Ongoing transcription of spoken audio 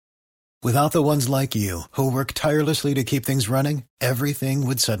Without the ones like you, who work tirelessly to keep things running, everything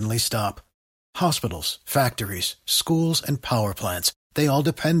would suddenly stop. Hospitals, factories, schools, and power plants, they all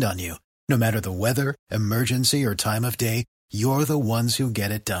depend on you. No matter the weather, emergency, or time of day, you're the ones who get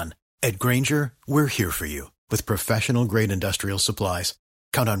it done. At Grainger, we're here for you with professional-grade industrial supplies.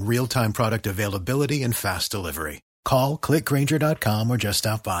 Count on real-time product availability and fast delivery. Call, click Grainger.com, or just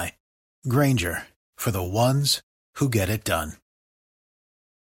stop by. Grainger, for the ones who get it done.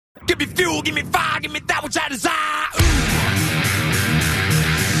 Give me fuel, give me fire, give me that which I desire.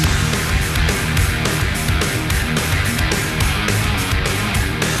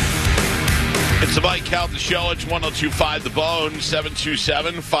 It's the Mike Calta Show. It's 102.5 The Bone,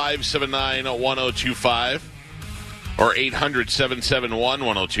 727-579-1025 or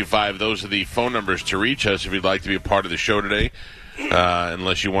 800-771-1025. Those are the phone numbers to reach us if you'd like to be a part of the show today.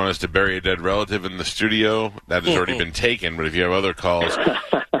 Unless you want us to bury a dead relative in the studio. That has already been taken, but if you have other calls,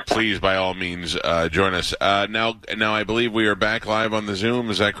 please, by all means, join us. Now, I believe we are back live on the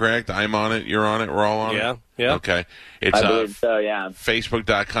Zoom. Is that correct? I'm on it. You're on it. We're all on it? Yeah. Okay. It's I believe so, yeah.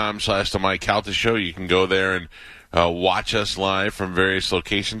 Facebook.com/The Mike Calta Show. You can go there and watch us live from various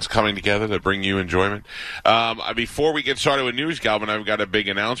locations coming together to bring you enjoyment. Before we get started with news, Galvin, I've got a big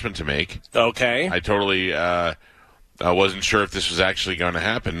announcement to make. Okay. I totally I wasn't sure if this was actually going to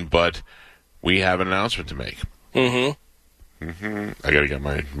happen, but we have an announcement to make. I got to get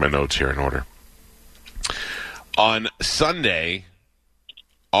my notes here in order. On Sunday,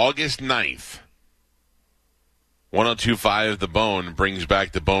 August 9th, 102.5 The Bone brings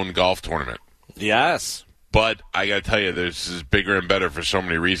back the Bone Golf Tournament. Yes. But I got to tell you, this is bigger and better for so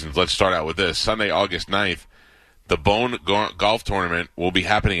many reasons. Let's start out with this. Sunday, August 9th, the Bone Golf Tournament will be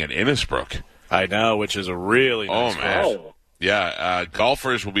happening at Innisbrook. I know, which is a really nice man. Yeah,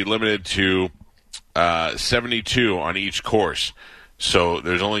 golfers will be limited to 72 on each course. So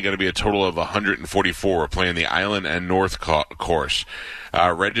there's only going to be a total of 144. We're playing the Island and North course.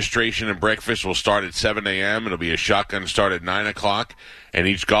 Registration and breakfast will start at 7 a.m. It'll be a shotgun start at 9 o'clock. And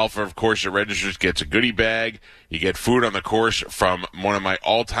each golfer, of course, that registers gets a goodie bag. You get food on the course from one of my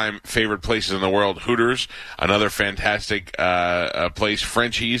all-time favorite places in the world, Hooters. Another fantastic place,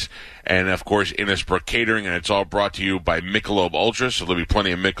 Frenchie's. And, of course, Innisbrook Catering. And it's all brought to you by Michelob Ultra. So there'll be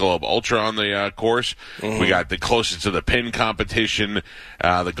plenty of Michelob Ultra on the course. We got the closest to the pin competition.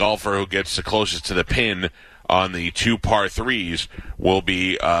 The golfer who gets the closest to the pin on the 2 par 3s will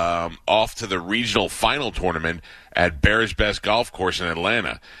be off to the regional final tournament at Bears Best Golf Course in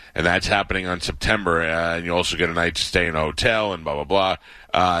Atlanta. And that's happening on September. And you also get a night to stay in a hotel and blah, blah, blah.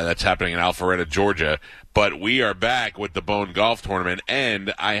 That's happening in Alpharetta, Georgia. But we are back with the Bone Golf Tournament.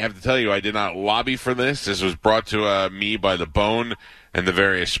 And I have to tell you, I did not lobby for this. This was brought to me by the Bone and the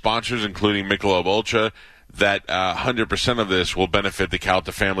various sponsors, including Michelob Ultra. That 100% of this will benefit the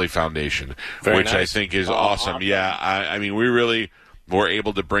Calta Family Foundation, which nice. I think is awesome. Yeah, I mean, we really were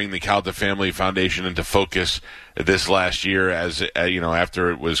able to bring the Calta Family Foundation into focus this last year as,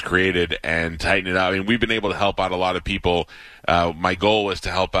 after it was created and tighten it up. I mean, we've been able to help out a lot of people. My goal was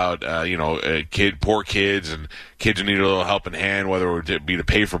to help out, poor kids and kids who need a little helping hand, whether it would be to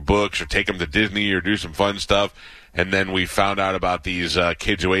pay for books or take them to Disney or do some fun stuff. And then we found out about these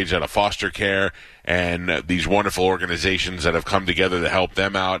kids who age out of foster care and these wonderful organizations that have come together to help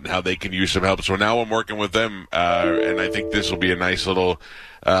them out and how they can use some help. So now I'm working with them, and I think this will be a nice little,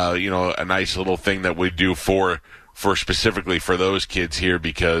 thing that we do for specifically for those kids here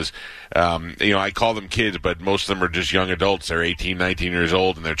because, I call them kids, but most of them are just young adults. They're 18, 19 years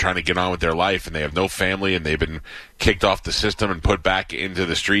old, and they're trying to get on with their life, and they have no family, and they've been kicked off the system and put back into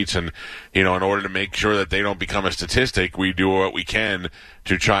the streets. And, in order to make sure that they don't become a statistic, we do what we can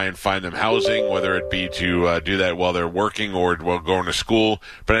to try and find them housing, whether it be to do that while they're working or while going to school.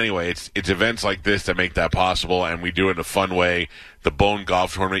 But anyway, it's events like this that make that possible, and we do it in a fun way. The Bone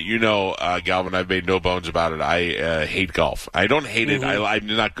Golf Tournament, Galvin, I've made no bones about it. I hate golf. I don't hate it. I'm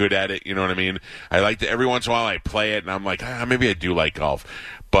not good at it. You know what I mean? I like to, every once in a while I play it, and I'm like, maybe I do like golf.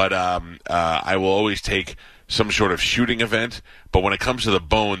 But I will always take some sort of shooting event. But when it comes to the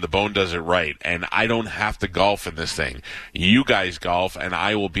Bone does it right. And I don't have to golf in this thing. You guys golf, and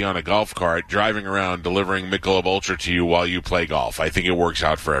I will be on a golf cart driving around delivering Michelob Ultra to you while you play golf. I think it works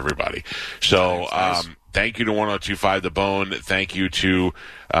out for everybody. So, nice. Thank you to 102.5 The Bone. Thank you to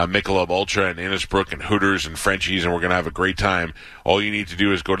Michelob Ultra and Innisbrook and Hooters and Frenchie's, and we're going to have a great time. All you need to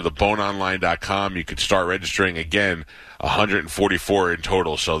do is go to theboneonline.com. You can start registering again. 144 in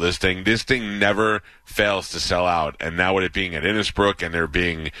total. So this thing never fails to sell out. And now with it being at Innisbrook and there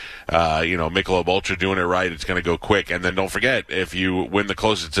being, Michelob Ultra doing it right, it's going to go quick. And then don't forget, if you win the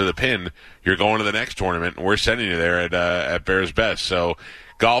closest to the pin, you're going to the next tournament, and we're sending you there at Bears Best. So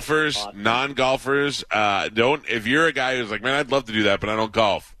Golfers, non-golfers, don't. If you're a guy who's like, man, I'd love to do that, but I don't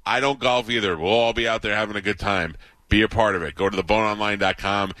golf. I don't golf either. We'll all be out there having a good time. Be a part of it. Go to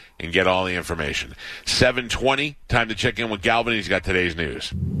theboneonline.com and get all the information. 7:20, time to check in with Galvin. He's got today's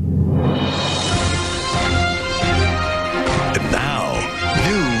news. And now,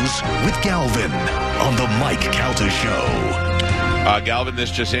 news with Galvin on the Mike Calta Show. Galvin, this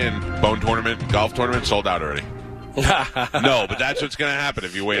just in. Golf tournament sold out already. No, but that's what's going to happen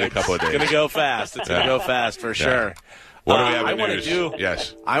if you wait a couple of days. It's going to go fast. It's going to go fast for sure. What do we have I in want news? to do.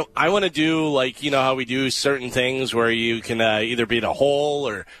 Yes. I want to do, like, you know how we do certain things where you can either be at a hole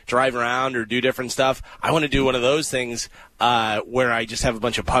or drive around or do different stuff. I want to do one of those things where I just have a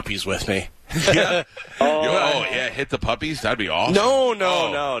bunch of puppies with me. Yeah. Yeah, hit the puppies? That'd be awesome.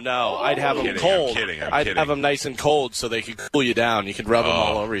 No. I'd have them cold. I'm kidding. I'd have them nice and cold so they could cool you down. You could rub them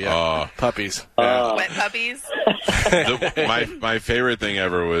all over you. Puppies. Wet puppies? My favorite thing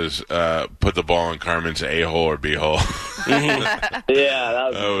ever was put the ball in Carmen's A-hole or B-hole.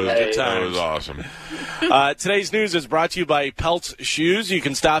 Yeah, that was awesome. Today's news is brought to you by Pelt's Shoes. You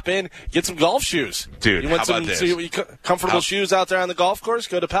can stop in, get some golf shoes. Dude, you want how about this? Comfortable shoes out there on the golf course?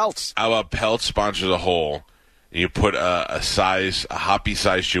 Go to Pelt's. How about Pelt's sponsors a hole? You put a Hoppy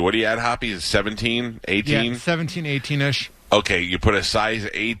size shoe. What do you add, Hoppy? Is it 17, 18? Yeah, 17, 18-ish. Okay, you put a size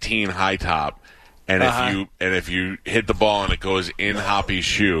 18 high top, and if you hit the ball and it goes in Hoppy's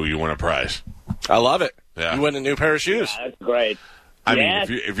shoe, you win a prize. I love it. Yeah. You win a new pair of shoes. that's great. I mean,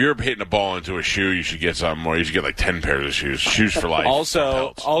 if you're hitting a ball into a shoe, you should get something more. You should get like 10 pairs of shoes. Shoes for life.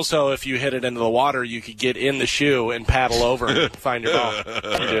 Also, if you hit it into the water, you could get in the shoe and paddle over and find your ball. You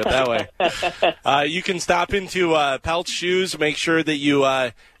do it that way. You can stop into Pelt's Shoes. Make sure that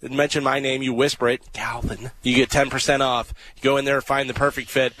you mention my name. You whisper it, Galvin. You get 10% off. You go in there, find the perfect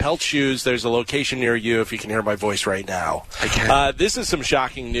fit. Pelt's Shoes. There's a location near you if you can hear my voice right now. I can. This is some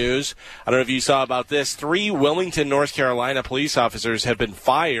shocking news. I don't know if you saw about this. 3 Wilmington, North Carolina police officers have been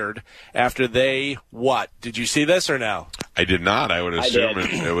fired after they, what? Did you see this or no? I did not. I would assume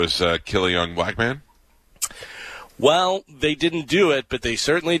it was kill a young black man. Well, they didn't do it, but they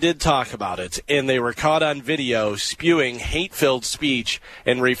certainly did talk about it, and they were caught on video spewing hate-filled speech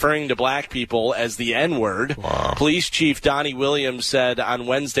and referring to black people as the N-word. Wow. Police Chief Donnie Williams said on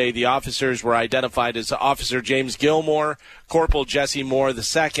Wednesday the officers were identified as Officer James Gilmore, Corporal Jesse Moore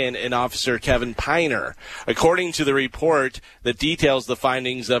II, and Officer Kevin Piner. According to the report that details the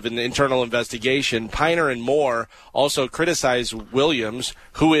findings of an internal investigation, Piner and Moore also criticized Williams,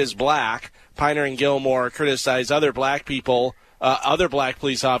 who is black. Piner and Gilmore criticized other black people, other black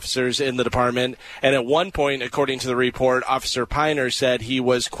police officers in the department. And at one point, according to the report, Officer Piner said he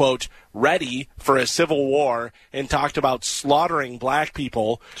was, quote, ready for a civil war and talked about slaughtering black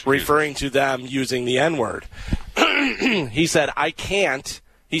people, referring to them using the N-word. He said, I can't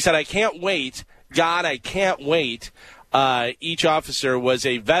wait. God, I can't wait. Each officer was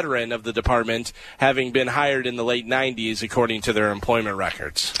a veteran of the department, having been hired in the late 90s, according to their employment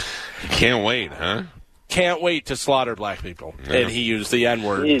records. Can't wait, huh? Can't wait to slaughter black people. Yeah. And he used the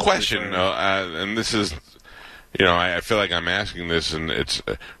N-word. Question, and this is, I feel like I'm asking this, and it's,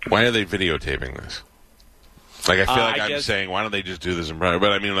 why are they videotaping this? Like, I feel like I'm saying, why don't they just do this in private?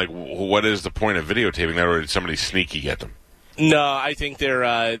 But I mean, like, what is the point of videotaping that, or did somebody sneaky get them? No, I think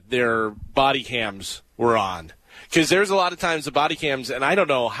their body cams were on. Because there's a lot of times the body cams, and I don't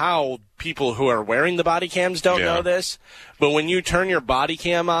know how people who are wearing the body cams don't know this, but when you turn your body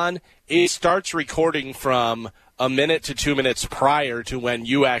cam on, it starts recording from a minute to 2 minutes prior to when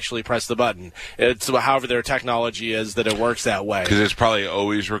you actually press the button. It's however their technology is that it works that way. Because it's probably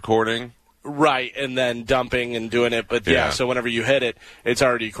always recording? Right, and then dumping and doing it. But, so whenever you hit it, it's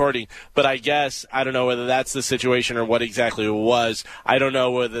already recording. But I guess, I don't know whether that's the situation or what exactly it was. I don't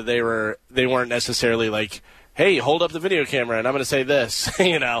know whether they weren't necessarily like, hey, hold up the video camera, and I'm going to say this,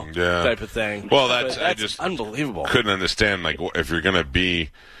 type of thing. Well, that's I just unbelievable. Couldn't understand, like, if you're going to be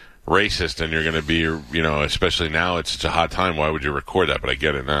racist and you're going to be, especially now it's such a hot time, why would you record that? But I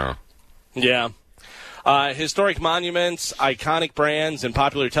get it now. Yeah. Historic monuments, iconic brands, and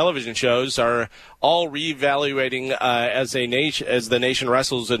popular television shows are all reevaluating as the nation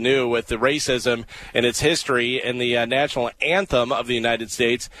wrestles anew with the racism in its history, and the national anthem of the United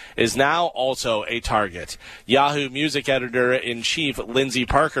States is now also a target. Yahoo Music editor-in-chief Lindsay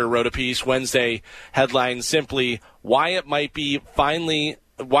Parker wrote a piece Wednesday headlined simply, Why it might be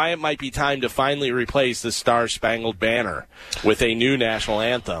time to finally replace the Star-Spangled Banner with a new national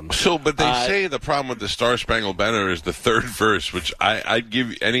anthem. So, but they say the problem with the Star-Spangled Banner is the third verse, which I'd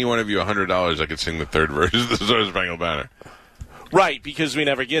give any one of you $100 I could sing the third verse of the Star-Spangled Banner. Right, because we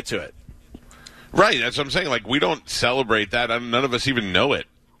never get to it. Right, that's what I'm saying. Like, we don't celebrate that. None of us even know it.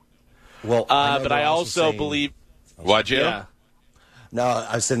 Well, but I also believe. What, Joe? Yeah. No,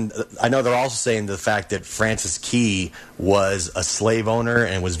 I know they're also saying the fact that Francis Key was a slave owner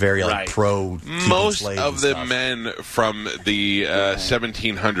and was very pro. Most of the men from the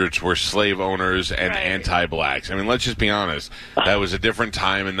 1700s were slave owners and anti-blacks. I mean, let's just be honest. That was a different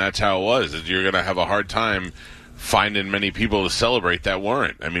time, and that's how it was. You're going to have a hard time finding many people to celebrate that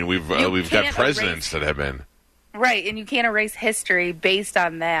weren't. I mean, we've got presidents that have been. Right, and you can't erase history based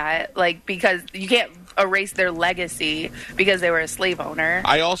on that, because you can't erase their legacy because they were a slave owner.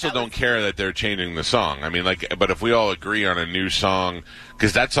 I also don't care that they're changing the song. I mean, but if we all agree on a new song,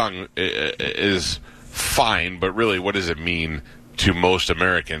 because that song is fine, but really, what does it mean to most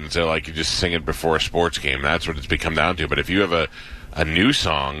Americans? They're like, you just sing it before a sports game. That's what it's become down to. But if you have a new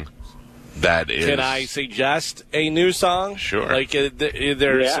song that is... Can I suggest a new song? Sure.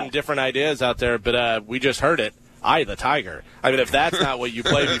 There's some different ideas out there, but we just heard it. I, the Tiger. I mean, if that's not what you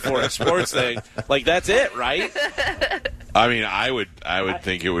play before a sports thing, that's it, right? I mean, I would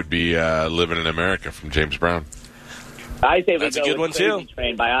think it would be "Living in America" from James Brown. I say that's we a go good with one Crazy too.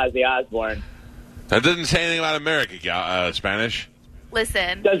 Train by Ozzy Osbourne. That doesn't say anything about America, Spanish.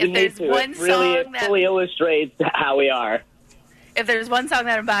 Listen, Doesn't if there's need to. one It really song fully illustrates how we are. if there's one song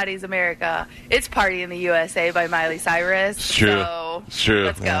that embodies America, it's "Party in the USA" by Miley Cyrus. It's true. So it's true.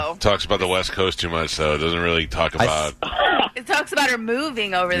 Let's go. Talks about the West Coast too much, though. It doesn't really talk about... It talks about her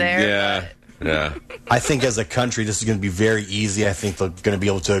moving over there. Yeah. Yeah. I think as a country, this is going to be very easy. I think they're going to be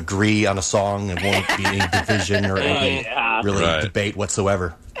able to agree on a song. It won't be any division or any debate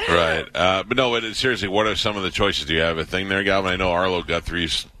whatsoever. Right. But no, seriously, what are some of the choices? Do you have a thing there, Galvin? I know Arlo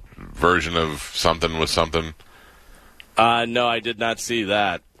Guthrie's version of something was something. No, I did not see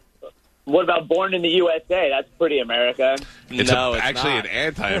that. What about "Born in the USA"? That's pretty America. It's actually an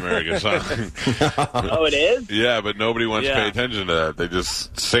anti-American song. Oh, it is? Yeah, but nobody wants to pay attention to that. They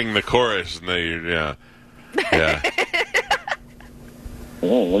just sing the chorus, and yeah.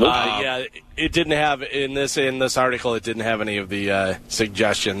 It didn't have in this article. It didn't have any of the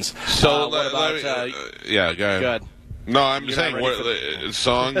suggestions. So what about? Go ahead. No, I'm saying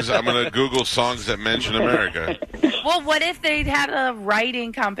songs. I'm going to Google songs that mention America. Well, what if they had a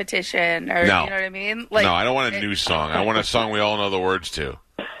writing competition? Or, No. You know what I mean? No, I don't want a new song. I want a song we all know the words to.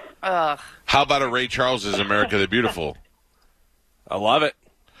 Ugh. How about a Ray Charles's "America the Beautiful"? I love it.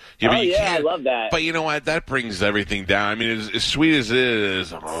 Yeah, but I love that. But you know what? That brings everything down. I mean, as sweet as it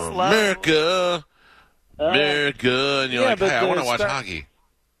is, America, America, and you're like, hey, I want to watch hockey.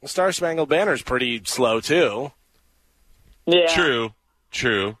 The Star Spangled Banner is pretty slow too. Yeah. True.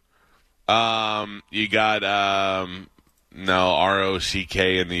 You got ROCK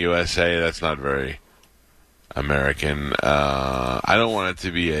in the USA. That's not very American. I don't want it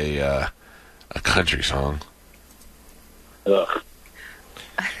to be a country song. Ugh.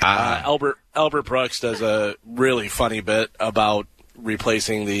 Albert Brooks does a really funny bit about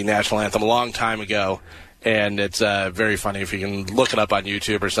replacing the national anthem a long time ago, and it's very funny. If you can look it up on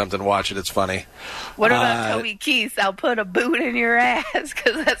YouTube or something, watch it. It's funny. What about Toby Keith? "I'll put a boot in your ass"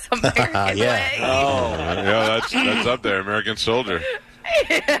 because that's American way. Oh, yeah, that's up there. American Soldier.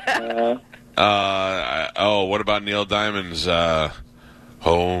 What about Neil Diamond's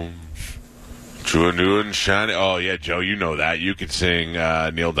 "Home"? True and new and shiny. Oh, yeah, Joe, you know that. You could sing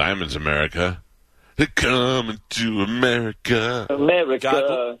Neil Diamond's "America." They're coming to America.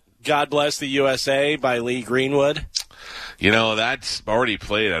 America. God Bless the USA by Lee Greenwood. You know, that's already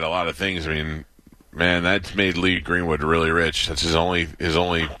played at a lot of things. I mean, man, that's made Lee Greenwood really rich. That's his only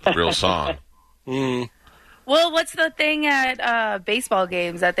real song. Mm. Well, what's the thing at baseball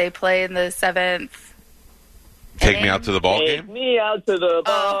games that they play in the seventh? Take me out to the ball Take game? me out to the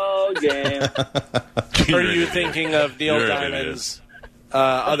ball game. Are you thinking of Neil Diamond's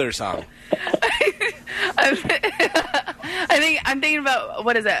other song? I'm thinking about,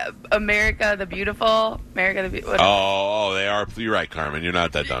 what is it? America the Beautiful? America the Beautiful. Oh, they are. You're right, Carmen. You're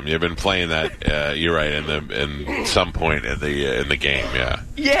not that dumb. You've been playing that. You're right in some point in the game. Yeah.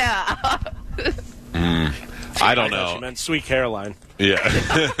 Yeah. I don't know. You meant Sweet Caroline. Yeah.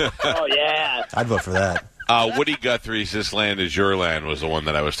 Oh yeah. I'd vote for that. Woody Guthrie's "This Land Is Your Land" was the one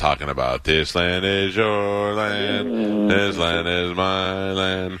that I was talking about. This land is your land. This land is my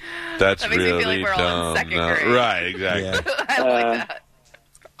land. That's that makes really me feel like we're all in second grade. Right, exactly. Yeah. I like that.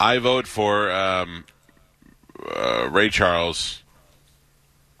 I vote for Ray Charles.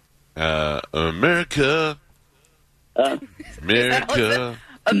 America. America.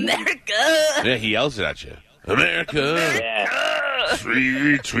 America. Yeah, he yells it at you. America. Yeah.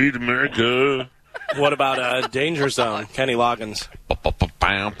 Sweet, sweet America. What about Danger Zone? Kenny Loggins.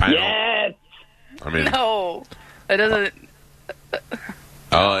 Yes. I mean, No. It doesn't.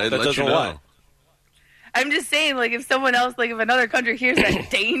 Oh, it That lets you doesn't know. what? I'm just saying, like, if someone else, like, if another country hears that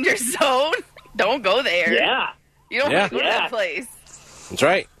danger zone, don't go there. Yeah. You don't want to go to that place. That's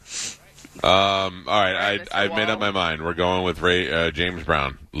right. All right, I've made up my mind. We're going with James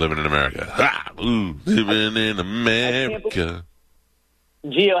Brown, Living in America. Living in America.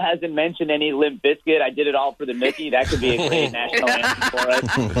 Gio hasn't mentioned any Limp Bizkit. I did it all for the Mickey. That could be a great national anthem for us.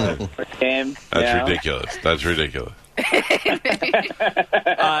 For him, That's ridiculous. That's ridiculous.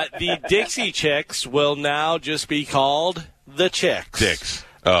 The Dixie Chicks will now just be called the Chicks. Dicks.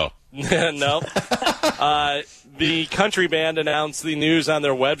 Oh. No. The country band announced the news on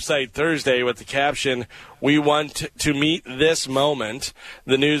their website Thursday with the caption, "We want to meet this moment."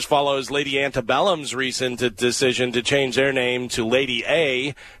 The news follows Lady Antebellum's recent decision to change their name to Lady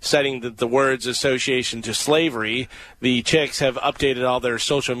A, citing the words association to slavery. The Chicks have updated all their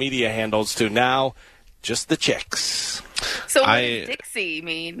social media handles to now just the Chicks. So what does Dixie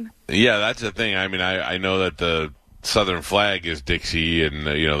mean? Yeah, that's the thing. I mean, I know that the Southern flag is Dixie, and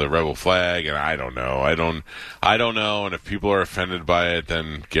the rebel flag, and I don't know. I don't know. And if people are offended by it,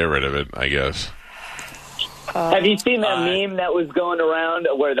 then get rid of it, I guess. Have you seen that meme that was going around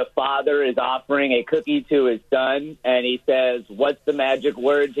where the father is offering a cookie to his son, and he says, "What's the magic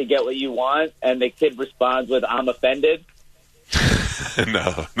word to get what you want?" And the kid responds with, "I'm offended."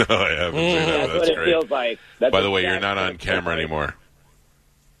 No, I haven't seen that. That's what it great. feels like. By the way, you're not on camera anymore.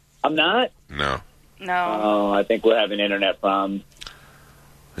 I'm not? No. No. Oh, I think we're having internet problems.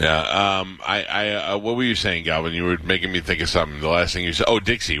 Yeah. What were you saying, Galvin? You were making me think of something. The last thing you said. Oh,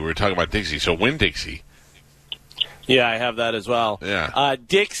 Dixie. We were talking about Dixie. So Win Dixie. Yeah, I have that as well. Yeah.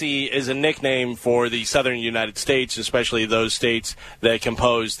 Dixie is a nickname for the southern United States, especially those states that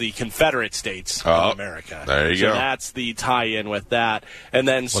compose the Confederate States of America. There you go. So that's the tie-in with that. And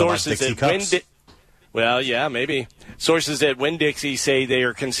then sources at well, yeah, maybe. Sources at Winn-Dixie say they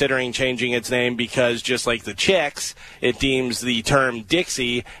are considering changing its name because, just like the Chicks, it deems the term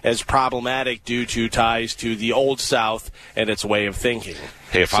Dixie as problematic due to ties to the Old South and its way of thinking.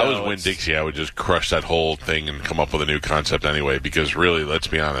 Hey, if I was Winn-Dixie, I would just crush that whole thing and come up with a new concept anyway, because really, let's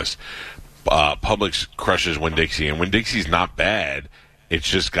be honest, Publix crushes Winn-Dixie, and Winn-Dixie's not bad. It's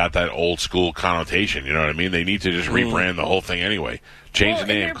just got that old-school connotation, you know what I mean? They need to just rebrand the whole thing anyway. Change the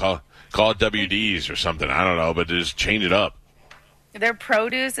name, call it WDs or something. I don't know, but just change it up. Their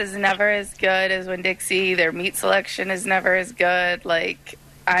produce is never as good as Winn-Dixie. Their meat selection is never as good. Like,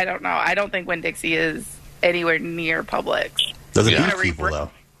 I don't know. I don't think Winn-Dixie is anywhere near Publix. Doesn't beat people,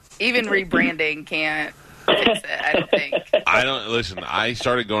 though. Even rebranding can't fix it, I don't think. Listen, I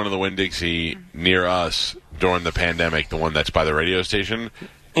started going to the Winn-Dixie near us during the pandemic, the one that's by the radio station,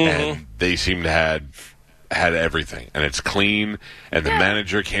 and they seemed to had everything, and it's clean, and the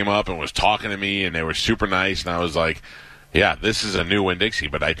manager came up and was talking to me, and they were super nice, and I was like, yeah, this is a new Winn-Dixie,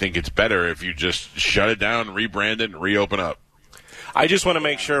 but I think it's better if you just shut it down, rebrand it, and reopen up. I just want to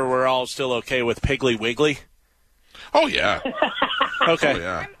make sure we're all still okay with Piggly Wiggly. Oh, yeah. Okay. Oh,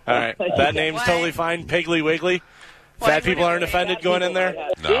 yeah. All right. That name's totally fine, Piggly Wiggly. Fat people aren't offended going in there?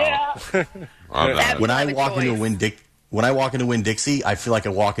 No. I'm not. When I walk into Winn-Dixie, I feel like I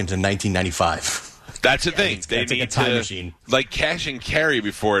walk into 1995. That's the thing. They it's like need a time to, machine. like cash and carry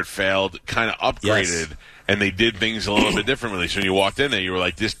before it failed, kind of upgraded, and they did things a little bit differently. So when you walked in there, you were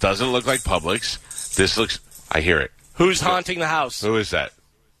like, this doesn't look like Publix. This looks, I hear it. Who's haunting the house? Who is that?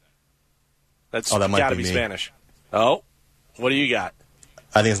 That's that might gotta be be me. Spanish. Oh, what do you got?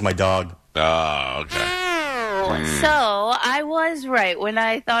 I think it's my dog. Oh, okay. So, I was right when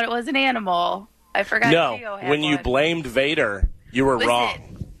I thought it was an animal. I forgot Gio had when you one. blamed Vader, you were wrong.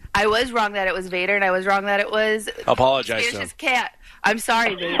 I was wrong that it was Vader, and I was wrong that it was Apologize to him. Spirituous cat. I'm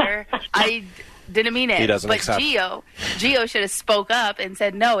sorry, Vader. I didn't mean it. He doesn't but accept. Gio should have spoke up and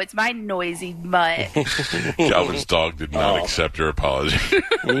said, no, it's my noisy mutt. Galvin's dog did not accept your apology.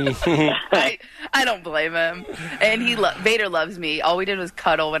 I don't blame him. And Vader loves me. All we did was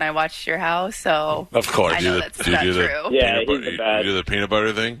cuddle when I watched your house, so Of course. I know that's Do not you do true. Yeah, the he's the best. you do the peanut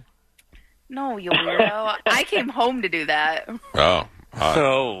butter thing? No, you weirdo. I came home to do that. Oh.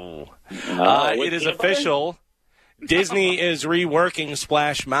 Oh. It is official. Disney is reworking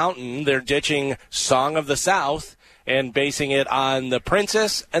Splash Mountain. They're ditching Song of the South and basing it on The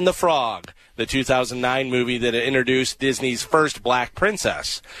Princess and the Frog, the 2009 movie that introduced Disney's first black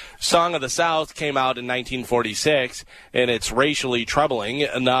princess. Song of the South came out in 1946, and it's racially troubling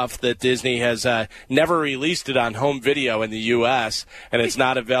enough that Disney has never released it on home video in the U.S., and it's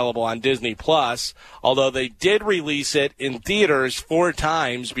not available on Disney+, although they did release it in theaters 4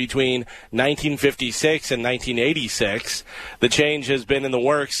 times between 1956 and 1986. The change has been in the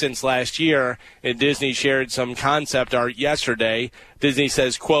works since last year, and Disney shared some concept art yesterday. Disney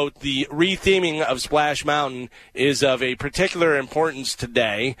says, quote, the retheming of Splash Mountain is of a particular importance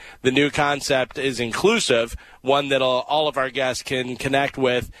today. The new concept is inclusive, one that all of our guests can connect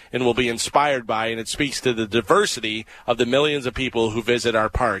with and will be inspired by, and it speaks to the diversity of the millions of people who visit our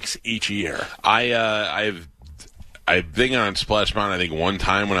parks each year. I've been on Splash Mountain, I think, one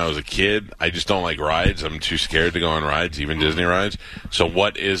time when I was a kid. I just don't like rides. I'm too scared to go on rides, even Disney rides. So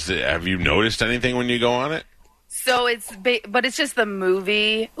what is it? Have you noticed anything when you go on it? So but it's just the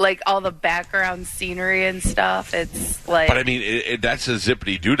movie, like all the background scenery and stuff. It's like... But, I mean, that's a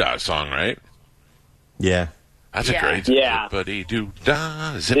Zippity-Doo-Dah song, right? Yeah. That's a great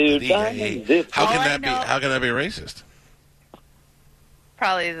Zippity-Doo-Dah, Zippity-Hey. How can that be racist?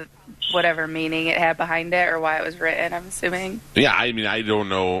 Probably whatever meaning it had behind it or why it was written, I'm assuming. Yeah, I mean, I don't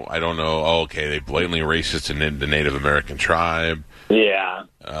know. Oh, okay, they blatantly racist in the Native American tribe. Yeah.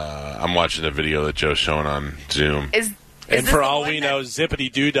 I'm watching the video that Joe's showing on Zoom. And for all we know,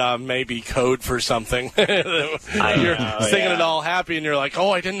 Zippity-Doo-Dah may be code for something. You're singing it all happy, and you're like, oh,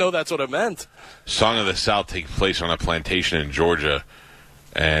 I didn't know that's what it meant. Song of the South takes place on a plantation in Georgia,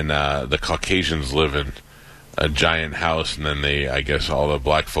 and the Caucasians live in a giant house, and then I guess all the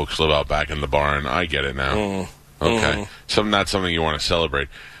black folks live out back in the barn. I get it now. Okay. Not something you want to celebrate.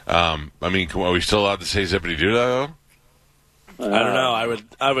 I mean, are we still allowed to say Zippity-Doo-Dah, though? I don't know.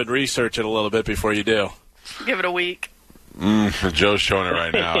 I would research it a little bit before you do. Give it a week. Joe's showing it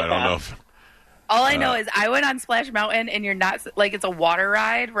right now. I don't know if... All I know is I went on Splash Mountain, and you're not... Like, it's a water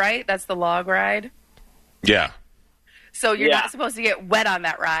ride, right? That's the log ride? Yeah. So you're not supposed to get wet on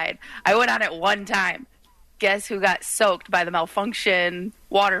that ride. I went on it one time. Guess who got soaked by the malfunction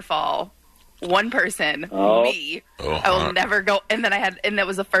waterfall? One person, me. I will never go. And then and that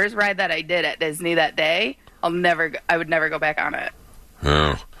was the first ride that I did at Disney that day. I would never go back on it.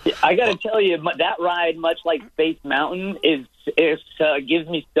 Oh. I got to tell you, that ride, much like Space Mountain, gives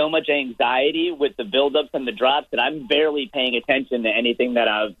me so much anxiety with the buildups and the drops that I'm barely paying attention to anything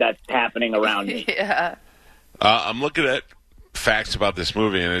that's happening around me. Yeah. I'm looking at facts about this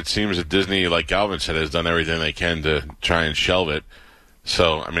movie, and it seems that Disney, like Galvin said, has done everything they can to try and shelve it.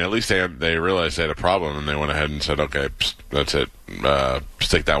 So, I mean, at least they realized they had a problem, and they went ahead and said, okay, that's it.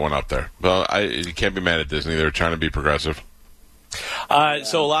 Stick that one up there. Well, you can't be mad at Disney. They're trying to be progressive.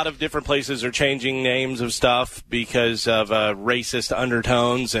 So a lot of different places are changing names of stuff because of racist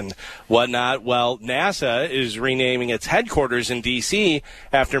undertones and whatnot. Well, NASA is renaming its headquarters in D.C.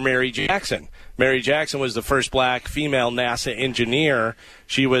 after Mary Jackson. Mary Jackson was the first black female NASA engineer.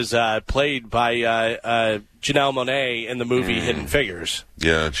 She was played by Janelle Monáe in the movie Hidden Figures.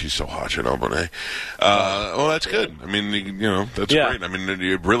 Yeah, she's so hot, Janelle Monáe. Well, that's good. I mean, that's great. I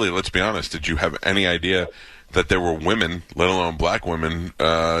mean, really, let's be honest. Did you have any idea that there were women, let alone black women,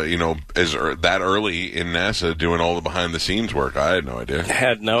 that early in NASA doing all the behind-the-scenes work? I had no idea.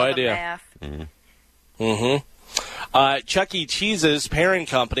 Had no idea. Chuck E. Cheese's parent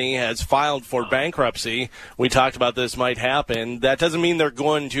company has filed for bankruptcy. We talked about this might happen. That doesn't mean they're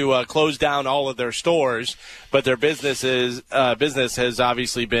going to close down all of their stores, but their business has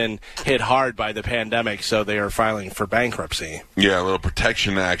obviously been hit hard by the pandemic, so they are filing for bankruptcy. Yeah, a little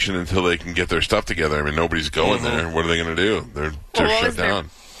protection action until they can get their stuff together. I mean, nobody's going there. What are they going to do? They're shut down.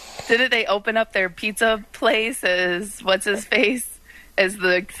 Didn't they open up their pizza place as what's-his-face? As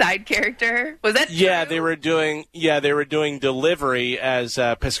the side character? Was that true? They were doing delivery as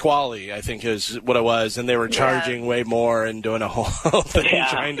Pasquale, I think is what it was, and they were charging way more and doing a whole thing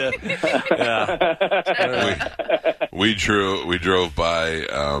trying to We drove by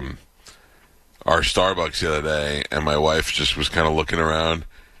our Starbucks the other day, and my wife just was kind of looking around,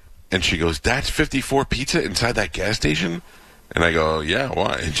 and she goes, "That's 54 pizza inside that gas station?" And I go, "Yeah,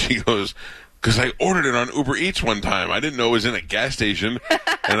 why?" And she goes, "Because I ordered it on Uber Eats one time. I didn't know it was in a gas station."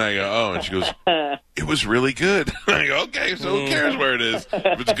 And I go, "Oh." And she goes, "It was really good." And I go, "Okay, so who cares where it is?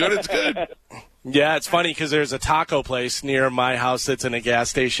 If it's good, it's good." Yeah, it's funny because there's a taco place near my house that's in a gas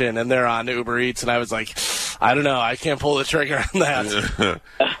station, and they're on Uber Eats, and I was like, I don't know. I can't pull the trigger on that.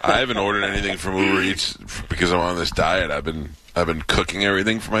 I haven't ordered anything from Uber Eats because I'm on this diet. I've been cooking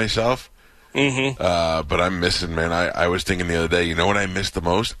everything for myself. But I'm missing, man. I was thinking the other day, you know what I miss the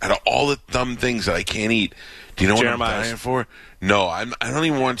most? Out of all the dumb things that I can't eat, do you know what I'm dying for? No, I don't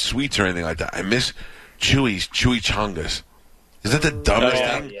even want sweets or anything like that. I miss chimichangas. Is that the dumbest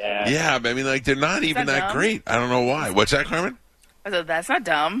thing? Yeah, I mean, like, they're not even that great. I don't know why. What's that, Carmen? I said, that's not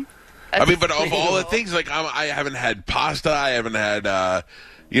dumb. I mean, but of all the things, like, I haven't had pasta. I haven't had,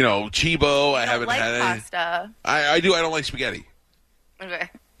 Chibo. I haven't had any. Pasta. I do. I don't like spaghetti. Okay.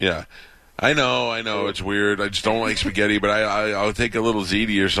 Yeah. I know, it's weird. I just don't like spaghetti, but I'll take a little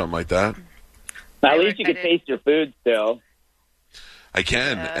ziti or something like that. At least you can taste your food still. I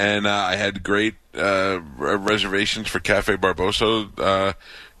can, and I had great reservations for Cafe Barboso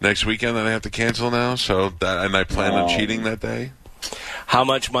next weekend that I have to cancel now. And I plan on cheating that day. How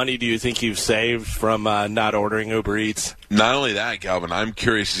much money do you think you've saved from not ordering Uber Eats? Not only that, Galvin, I'm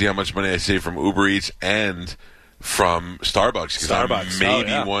curious to see how much money I saved from Uber Eats and from Starbucks.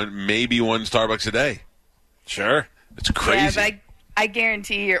 Maybe one Starbucks a day. Sure. It's crazy. Yeah, but I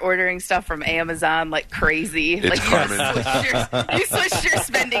guarantee you're ordering stuff from Amazon like crazy. It's like you switched your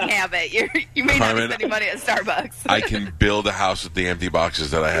spending habit. You may not be spending money at Starbucks. I can build a house with the empty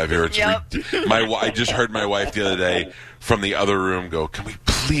boxes that I have here. I just heard my wife the other day from the other room go, "Can we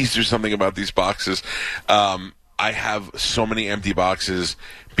please do something about these boxes?" I have so many empty boxes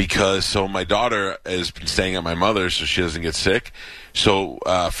because my daughter has been staying at my mother's so she doesn't get sick. So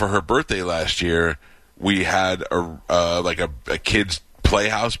for her birthday last year, we had a kid's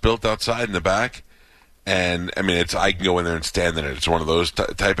playhouse built outside in the back, and I mean I can go in there and stand in it. It's one of those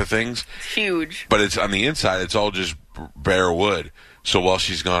type of things. It's huge, but it's on the inside. It's all just bare wood. So while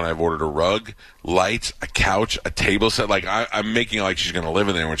she's gone, I've ordered a rug, lights, a couch, a table set. Like I'm making it like she's going to live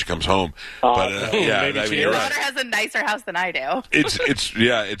in there when she comes home. Your daughter has a nicer house than I do.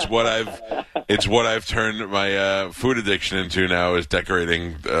 It's what I've turned my food addiction into now is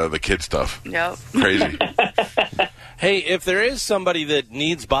decorating the kid stuff. Yep, crazy. Hey, if there is somebody that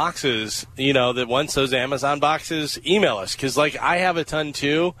needs boxes, that wants those Amazon boxes, email us because I have a ton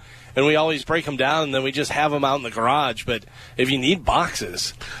too. And we always break them down, and then we just have them out in the garage. But if you need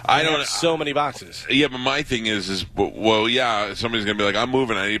boxes, I don't have so many boxes. Yeah, but my thing is somebody's going to be like, I'm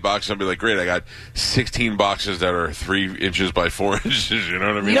moving, I need boxes. I'll be like, great, I got 16 boxes that are 3 inches by 4 inches, you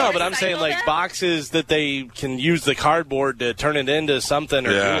know what I mean? No, but I'm saying boxes that they can use the cardboard to turn it into something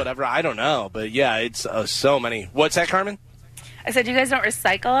or do whatever. I don't know. But, yeah, it's so many. What's that, Carmen? I said, you guys don't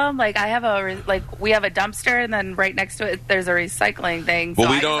recycle them? We have a dumpster, and then right next to it, there's a recycling thing. Well,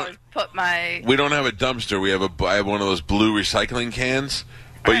 so we don't have a dumpster. I have one of those blue recycling cans,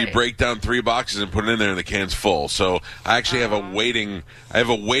 but you break down 3 boxes and put it in there, and the can's full. So I actually have a waiting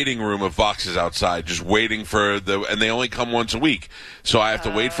room of boxes outside, just waiting for and they only come once a week. So I have to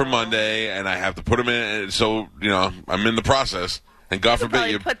wait for Monday, and I have to put them in. So I'm in the process. And God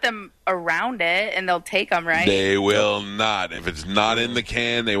forbid you put them around it, and they'll take them, right? They will not. If it's not in the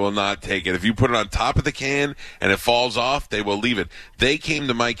can, they will not take it. If you put it on top of the can and it falls off, they will leave it. They came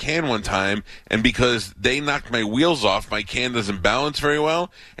to my can one time, and because they knocked my wheels off, my can doesn't balance very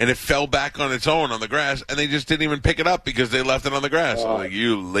well, and it fell back on its own on the grass, and they just didn't even pick it up because they left it on the grass. I'm like,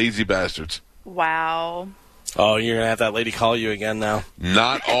 you lazy bastards. Wow. Oh, you're going to have that lady call you again now.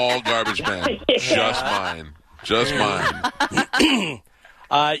 Not all garbage men. Just mine. Just mine.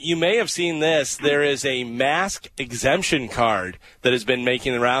 You may have seen this. There is a mask exemption card that has been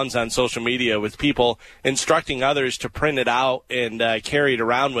making the rounds on social media with people instructing others to print it out and carry it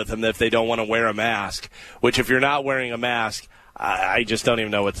around with them if they don't want to wear a mask, which if you're not wearing a mask, I just don't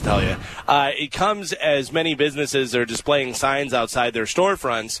even know what to tell you. It comes as many businesses are displaying signs outside their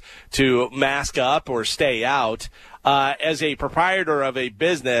storefronts to mask up or stay out. As a proprietor of a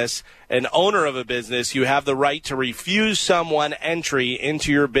business, an owner of a business, you have the right to refuse someone entry into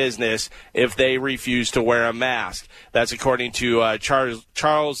your business if they refuse to wear a mask. That's according to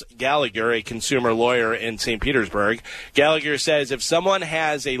Charles Gallagher, a consumer lawyer in St. Petersburg. Gallagher says if someone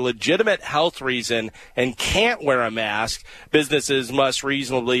has a legitimate health reason and can't wear a mask, businesses must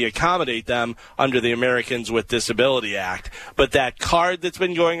reasonably accommodate them under the Americans with Disability Act. But that card that's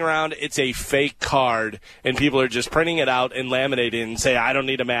been going around, it's a fake card, and people are just printing it out and laminating it and say, I don't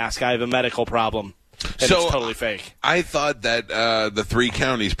need a mask, I have a medical problem. And it's totally fake. I thought that the 3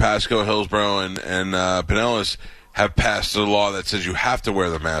 counties, Pasco, Hillsborough, and Pinellas, have passed a law that says you have to wear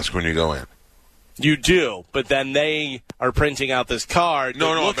the mask when you go in. You do, but then they are printing out this card.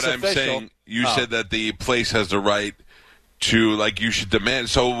 No, but I'm saying you said that the place has the right to, you should demand.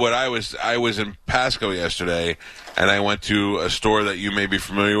 So what I was in Pasco yesterday, and I went to a store that you may be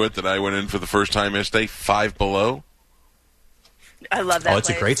familiar with that I went in for the first time yesterday, Five Below. I love that. Oh, it's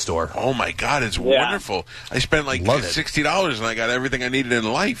a great store. Oh my God, it's wonderful. I spent $60 and I got everything I needed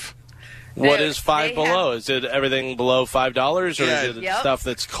in life. What is Five Below? Is it everything below $5, or is it stuff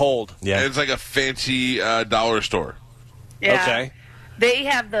that's cold? Yeah, it's like a fancy dollar store. Yeah. Okay. They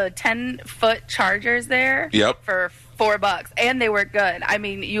have the 10-foot chargers there. Yep. For $4, and they work good. I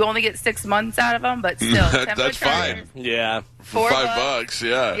mean, you only get 6 months out of them, but still, that's fine. Yeah, for $5.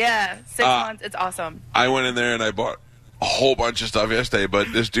 Yeah. Yeah, 6 months. It's awesome. I went in there and I bought a whole bunch of stuff yesterday,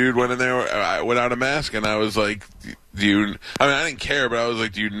 but this dude went in there without a mask, and I was like, I didn't care, but I was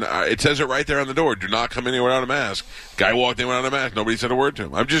like, it says it right there on the door. Do not come anywhere without a mask. Guy walked in without a mask. Nobody said a word to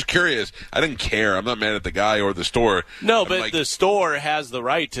him. I'm just curious. I didn't care. I'm not mad at the guy or the store. No, but the store has the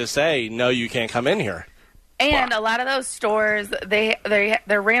right to say, no, you can't come in here. And a lot of those stores, they're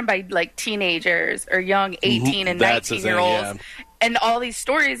ran by like teenagers or young 18 and 19-year-olds. Yeah. And all these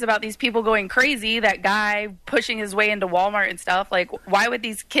stories about these people going crazy, that guy pushing his way into Walmart and stuff. Like, why would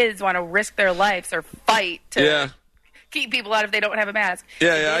these kids want to risk their lives or fight to keep people out if they don't have a mask?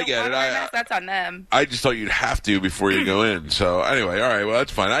 Yeah, I get it. That's on them. I just thought you'd have to before you go in. So anyway, all right, well,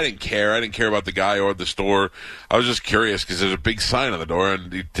 that's fine. I didn't care. I didn't care about the guy or the store. I was just curious because there's a big sign on the door,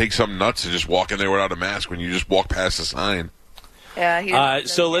 and you take something nuts to just walk in there without a mask when you just walk past the sign. Yeah,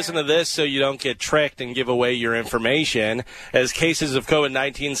 so listen to this so you don't get tricked and give away your information. As cases of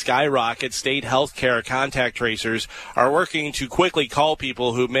COVID-19 skyrocket, state healthcare contact tracers are working to quickly call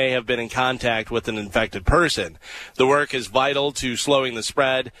people who may have been in contact with an infected person. The work is vital to slowing the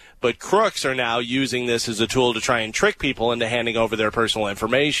spread, but crooks are now using this as a tool to try and trick people into handing over their personal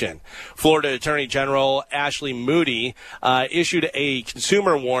information. Florida Attorney General Ashley Moody issued a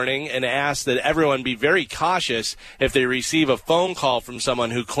consumer warning and asked that everyone be very cautious if they receive a phone call from someone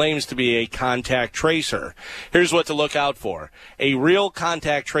who claims to be a contact tracer. Here's what to look out for. A real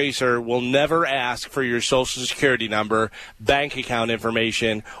contact tracer will never ask for your social security number, bank account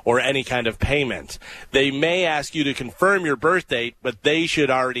information, or any kind of payment. They may ask you to confirm your birth date, but they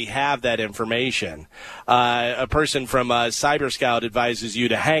should already have that information. A person from Cyber Scout advises you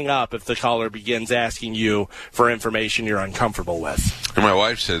to hang up if the caller begins asking you for information you're uncomfortable with. And my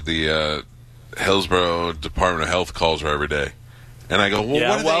wife said the Hillsborough Department of Health calls her every day. And I go,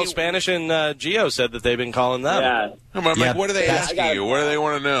 well, Spanish and Geo said that they've been calling them. Yeah. I'm like, what are they asking you? What do they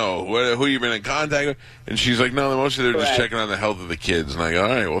want to know? Who you been in contact with? And she's like, no, mostly they're just checking on the health of the kids. And I go, all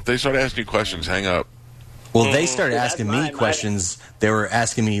right, well, if they start asking you questions, hang up. Well, they started asking me questions. They were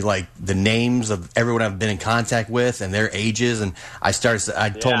asking me, like, the names of everyone I've been in contact with and their ages. And I told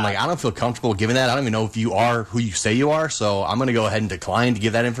them, like, I don't feel comfortable giving that. I don't even know if you are who you say you are. So I'm going to go ahead and decline to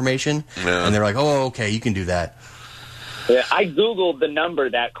give that information. Yeah. And they're like, oh, okay, you can do that. Yeah, I Googled the number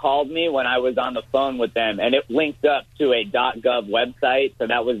that called me when I was on the phone with them, and it linked up to a .gov website, so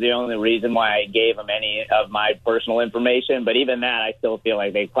that was the only reason why I gave them any of my personal information. But even that, I still feel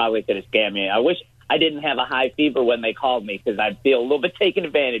like they probably could have scammed me. I wish I didn't have a high fever when they called me because I'd feel a little bit taken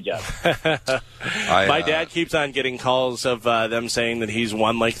advantage of. My dad keeps on getting calls of them saying that he's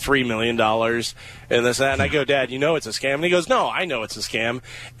won like $3 million and this and that. And I go, Dad, you know it's a scam? And he goes, no, I know it's a scam.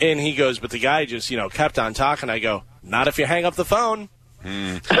 And he goes, but the guy just, kept on talking. I go, not if you hang up the phone.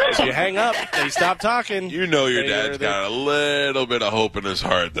 If you hang up, they stop talking. You know your dad's got a little bit of hope in his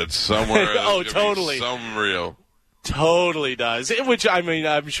heart that somewhere totally. Some real. Totally does. Which, I mean,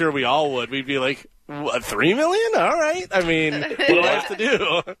 I'm sure we all would. We'd be like, what, $3 million? All right. I mean, what do I have to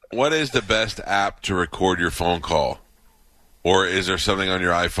do? What is the best app to record your phone call? Or is there something on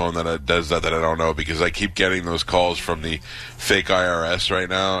your iPhone that does that I don't know? Because I keep getting those calls from the fake IRS right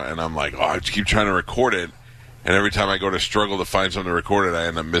now, and I'm like, I just keep trying to record it. And every time I go to struggle to find something to record it, I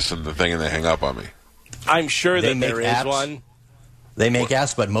end up missing the thing and they hang up on me. I'm sure that there is one. They make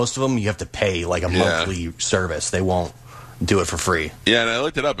apps, but most of them you have to pay like a monthly service. They won't do it for free. Yeah, and I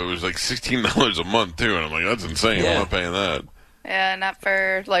looked it up. It was like $16 a month, too. And I'm like, that's insane. I'm not paying that. Yeah, not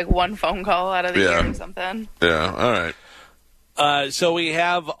for like one phone call out of the year or something. Yeah, all right. So we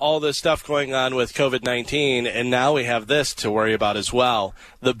have all this stuff going on with COVID-19, and now we have this to worry about as well.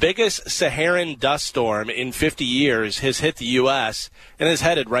 The biggest Saharan dust storm in 50 years has hit the U.S. and is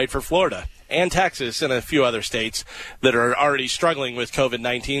headed right for Florida and Texas and a few other states that are already struggling with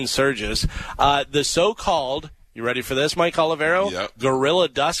COVID-19 surges. The so-called, you ready for this, Mike Olivero? Yep. Gorilla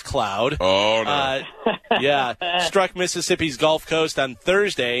dust cloud. Oh, no. Struck Mississippi's Gulf Coast on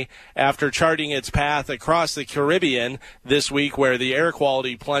Thursday after charting its path across the Caribbean this week where the air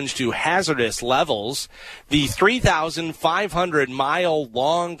quality plunged to hazardous levels. The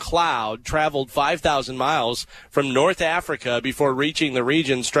 3,500-mile-long cloud traveled 5,000 miles from North Africa before reaching the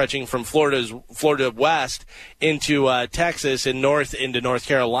region stretching from Florida west into Texas and north into North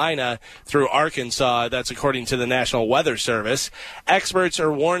Carolina through Arkansas. That's according to the National Weather Service. Experts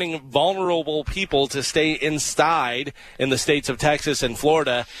are warning vulnerable people to stay inside in the states of Texas and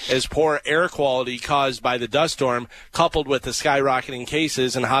Florida as poor air quality caused by the dust storm, coupled with the skyrocketing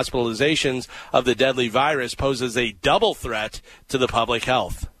cases and hospitalizations of the deadly virus, poses a double threat to the public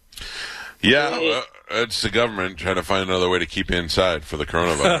health. Yeah, it's the government trying to find another way to keep you inside for the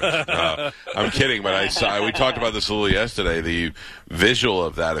coronavirus. I'm kidding, but we talked about this a little yesterday. The visual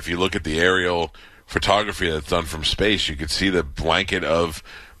of that, if you look at the aerial photography that's done from space, you could see the blanket of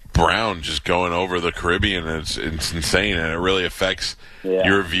brown just going over the Caribbean. It's insane, and it really affects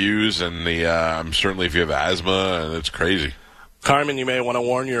your views. And certainly if you have asthma, and it's crazy. Carmen, you may want to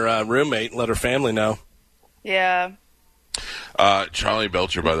warn your roommate and let her family know. Yeah. Charlie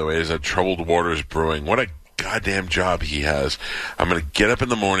Belcher, by the way, is at Troubled Waters Brewing. What a goddamn job he has. I'm going to get up in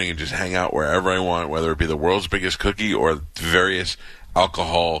the morning and just hang out wherever I want, whether it be the world's biggest cookie or various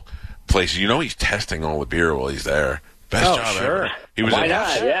alcohol places. You know he's testing all the beer while he's there. Best job ever. He was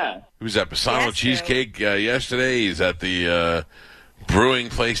He was at Pisano Cheesecake yesterday. He's at the brewing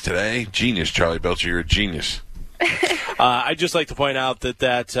place today. Genius, Charlie Belcher. You're a genius. I'd just like to point out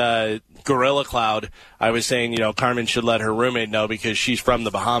that Gorilla Cloud, I was saying, Carmen should let her roommate know because she's from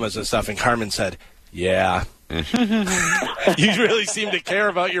the Bahamas and stuff, and Carmen said, yeah. You really seem to care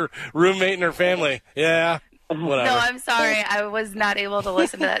about your roommate and her family. Yeah. Whatever. No, I'm sorry. I was not able to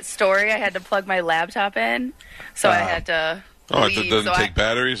listen to that story. I had to plug my laptop in, so I had to leave. It doesn't take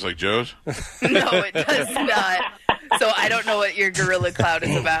batteries like Joe's? No, it does not. So I don't know what your Gorilla Cloud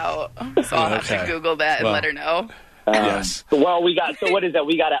is about. So I'll have to Google that and let her know. Yes. Well, what is that?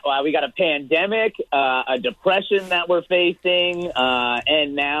 We got a pandemic, a depression that we're facing,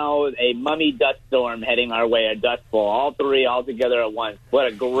 and now a mummy dust storm heading our way, a dust bowl. All three all together at once. What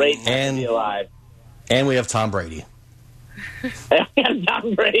a great time to be alive. And we have Tom Brady.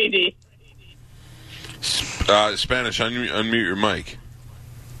 Tom Brady. Spanish, unmute your mic.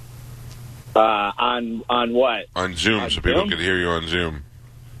 On what? On Zoom, so people can hear you on Zoom.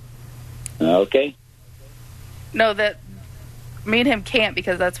 Okay. No, that me and him can't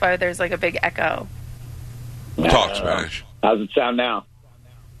because that's why there's like a big echo. Talk Spanish. How's it sound now?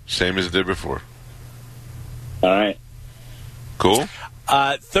 Same as it did before. All right. Cool.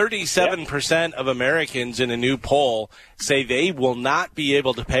 37% of Americans in a new poll say they will not be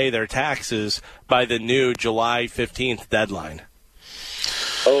able to pay their taxes by the new July 15th deadline.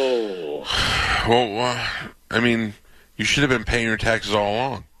 Oh. Well, I mean, you should have been paying your taxes all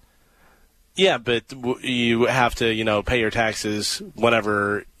along. Yeah, but you have to, pay your taxes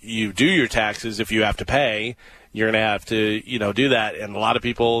whenever you do your taxes. If you have to pay, you're going to have to, do that. And a lot of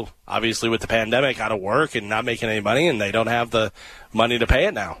people, obviously, with the pandemic, out of work and not making any money, and they don't have the money to pay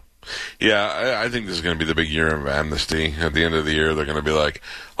it now. Yeah, I think this is going to be the big year of amnesty. At the end of the year, they're going to be like,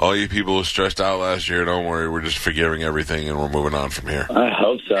 all you people who stressed out last year, don't worry, we're just forgiving everything and we're moving on from here. I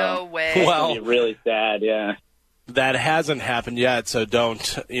hope so. No way. Well, it's going to be really sad, yeah. That hasn't happened yet, so don't,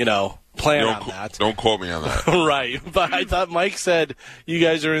 plan on that. Don't quote me on that. Right, but I thought Mike said you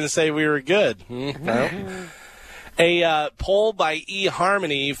guys were going to say we were good. No. A poll by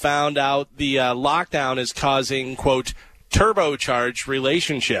eHarmony found out the lockdown is causing, quote, turbocharged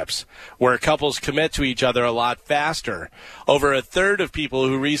relationships, where couples commit to each other a lot faster. Over a third of people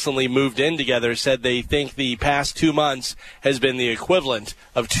who recently moved in together said they think the past 2 months has been the equivalent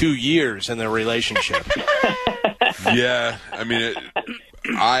of 2 years in their relationship. Yeah, I mean,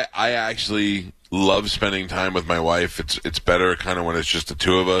 I actually love spending time with my wife. It's better kind of when it's just the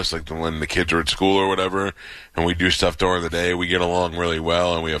two of us, like when the kids are at school or whatever, and we do stuff during the day. We get along really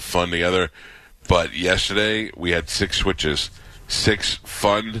well, and we have fun together. But yesterday, we had 6 switches. 6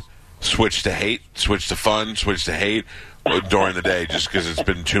 fun, switch to hate, switch to fun, switch to hate during the day just because it's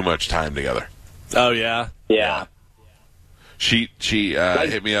been too much time together. Oh, yeah? Yeah. She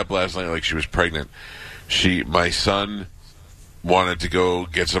hit me up last night like she was pregnant. My son wanted to go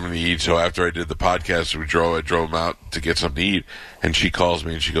get something to eat, so after I did the podcast, I drove him out to get something to eat, and she calls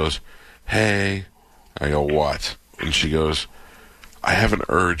me and she goes, "Hey." I go, "What?" And she goes, "I have an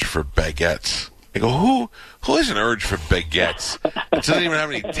urge for baguettes." I go, who has an urge for baguettes? It doesn't even have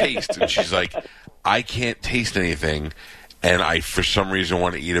any taste. And she's like, "I can't taste anything, and I, for some reason,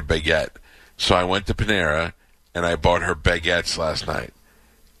 want to eat a baguette." So I went to Panera, and I bought her baguettes last night.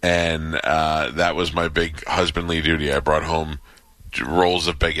 And that was my big husbandly duty. I brought home rolls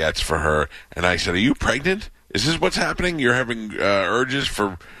of baguettes for her, and I said, "Are you pregnant? Is this what's happening? You're having urges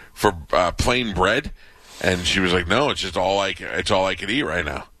for plain bread?" And she was like, "No, it's just all I could eat right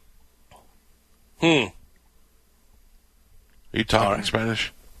now." Are you talking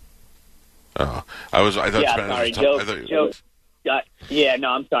Spanish? Oh, I thought Spanish was sorry, Joe. Yeah, no,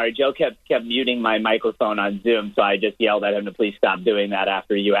 I'm sorry. Joe kept muting my microphone on Zoom, so I just yelled at him to please stop doing that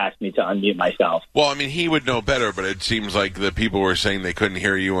after you asked me to unmute myself. Well, I mean, he would know better, but it seems like the people were saying they couldn't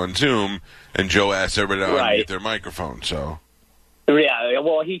hear you on Zoom, and Joe asked everybody to unmute their microphone, so... Yeah,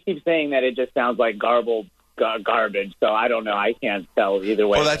 well, he keeps saying that it just sounds like garbage, so I don't know. I can't tell either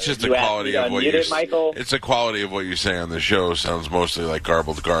way. Well, that's just the quality of what you're saying. It's the quality of what you say on the show sounds mostly like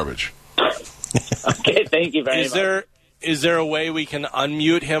garbled garbage. Okay, thank you very much. Is there a way we can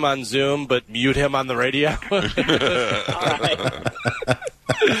unmute him on Zoom but mute him on the radio? All right.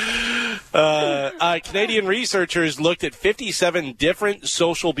 Canadian researchers looked at 57 different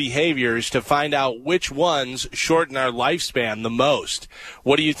social behaviors to find out which ones shorten our lifespan the most.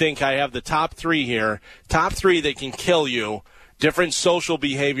 What do you think? I have the top 3 here. Top 3 that can kill you. Different social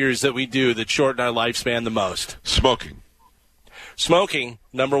behaviors that we do that shorten our lifespan the most. Smoking,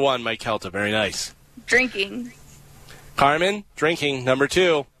 number 1, Mike Helta. Very nice. Drinking. Carmen, drinking, number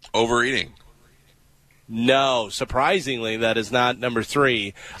 2. Overeating. No, surprisingly, that is not number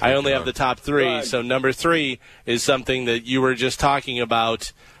 3. I only have the top 3, so number 3 is something that you were just talking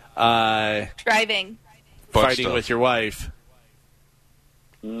about. Driving. Fighting with your wife.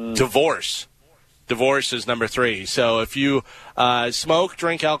 Divorce. Divorce is number 3. So if you smoke,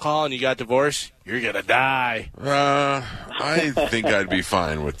 drink alcohol, and you got divorced, you're going to die. I think I'd be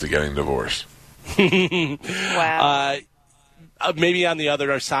fine with getting divorced. Wow. Maybe on the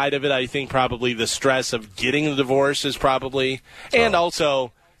other side of it, I think probably the stress of getting the divorce is probably, and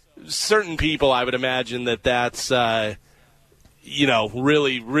also certain people, I would imagine that's, really,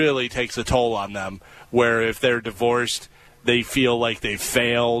 really takes a toll on them, where if they're divorced, they feel like they've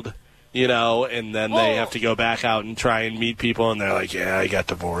failed, and then they have to go back out and try and meet people, and they're like, yeah, I got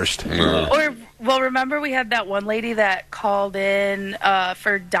divorced. Remember we had that one lady that called in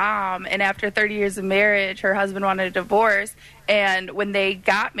for Dom, and after 30 years of marriage, her husband wanted a divorce, and when they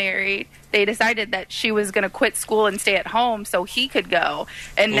got married, they decided that she was going to quit school and stay at home so he could go,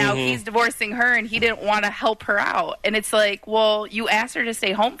 and now he's divorcing her, and he didn't want to help her out, and it's like, well, you asked her to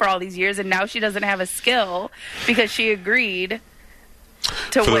stay home for all these years, and now she doesn't have a skill because she agreed.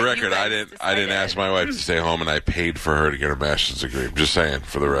 For the record, I didn't ask my wife to stay home, and I paid for her to get her master's degree. I'm just saying,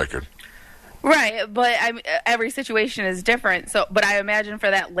 for the record. Right, but every situation is different. So, but I imagine for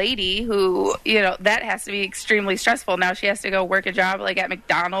that lady who, that has to be extremely stressful. Now she has to go work a job like at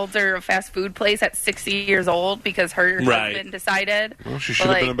McDonald's or a fast food place at 60 years old because her husband decided. Well, she should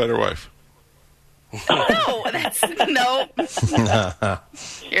have been a better wife. No, no.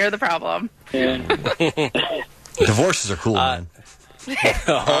 You're the problem. Divorces are cool, man.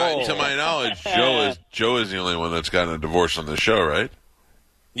 To my knowledge, Joe is the only one that's gotten a divorce on the show, right?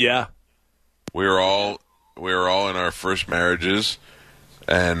 Yeah. We were all in our first marriages,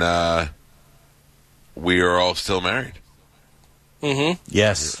 and we are all still married. Mm-hmm.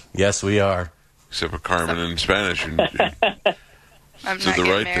 Yes, we are. Except for Carmen in Spanish. I'm not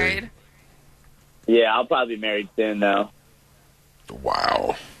getting married. Yeah, I'll probably be married soon, though.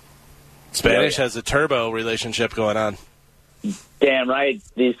 Wow. Spanish has a turbo relationship going on. Damn right.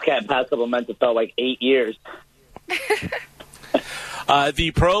 These past couple of months have felt like 8 years.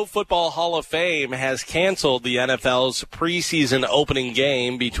 The Pro Football Hall of Fame has canceled the NFL's preseason opening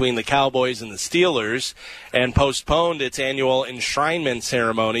game between the Cowboys and the Steelers and postponed its annual enshrinement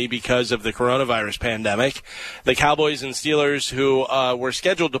ceremony because of the coronavirus pandemic. The Cowboys and Steelers, who were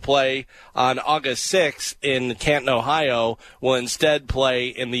scheduled to play on August 6th in Canton, Ohio, will instead play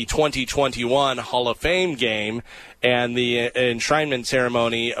in the 2021 Hall of Fame game, and the enshrinement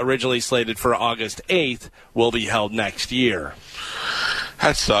ceremony, originally slated for August 8th, will be held next year.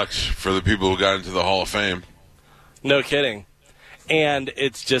 That sucks for the people who got into the Hall of Fame. No kidding. And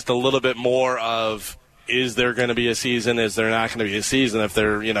it's just a little bit more of, is there going to be a season? Is there not going to be a season if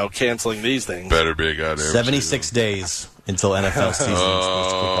they're, canceling these things? Better be a goddamn 76 season. days until NFL season is supposed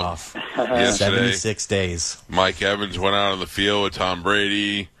to kick off. 76 days. Mike Evans went out on the field with Tom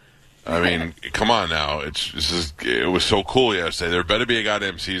Brady. I mean, come on now. It was so cool yesterday. There better be a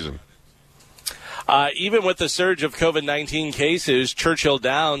goddamn season. Even with the surge of COVID-19 cases, Churchill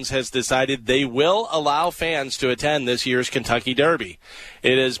Downs has decided they will allow fans to attend this year's Kentucky Derby.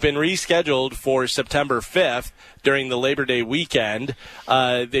 It has been rescheduled for September 5th during the Labor Day weekend.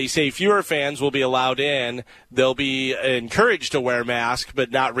 They say fewer fans will be allowed in. They'll be encouraged to wear masks,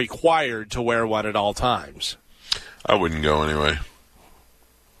 but not required to wear one at all times. I wouldn't go anyway.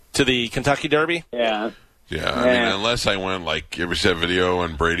 To the Kentucky Derby? Yeah. Yeah, I mean, unless I went, you ever see that video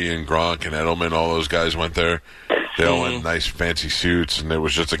when Brady and Gronk and Edelman, all those guys went there? They all went in nice fancy suits, and it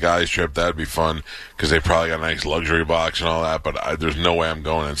was just a guy's trip. That'd be fun, because they probably got a nice luxury box and all that, but there's no way I'm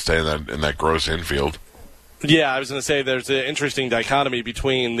going and staying in that gross infield. Yeah, I was going to say there's an interesting dichotomy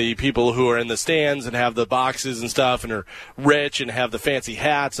between the people who are in the stands and have the boxes and stuff and are rich and have the fancy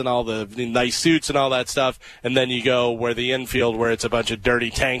hats and all the nice suits and all that stuff, and then you go where the infield where it's a bunch of dirty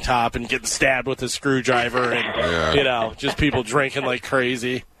tank top and getting stabbed with a screwdriver and, just people drinking like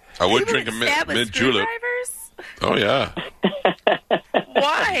crazy. I would drink a mint julep. Oh, yeah.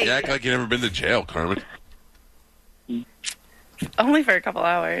 Why? You act like you've never been to jail, Carmen. Only for a couple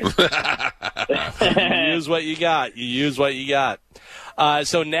hours. You use what you got.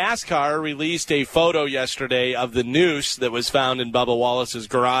 So NASCAR released a photo yesterday of the noose that was found in Bubba Wallace's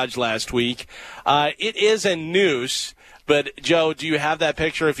garage last week. It is a noose, but Joe, do you have that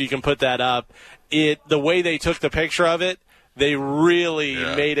picture? If you can put that up. The way they took the picture of it, they really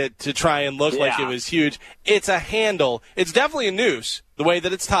made it to try and look like it was huge. It's a handle. It's definitely a noose, the way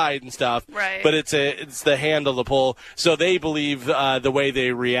that it's tied and stuff. Right. But it's the handle to pull. So they believe the way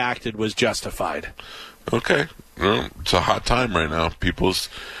they reacted was justified. Okay. Well, it's a hot time right now. People's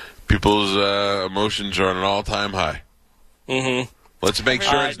emotions are on an all-time high. Mm-hmm. Let's make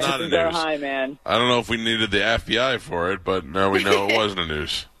sure it's not a noose. High, man. I don't know if we needed the FBI for it, but now we know it wasn't a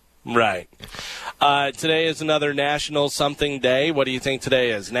noose. Right. Today is another National Something Day. What do you think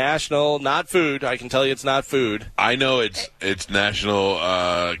today is? National, not food. I can tell you it's not food. I know it's National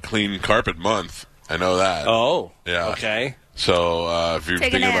Clean Carpet Month. I know that. Oh. Yeah. Okay. So if you're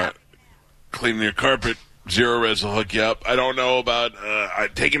thinking about cleaning your carpet, Zero Res will hook you up. I don't know about I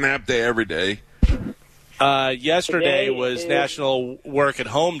take a nap day every day. Yesterday was National Work at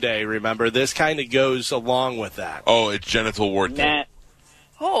Home Day, remember? This kind of goes along with that. Oh, it's Genital Wart Day.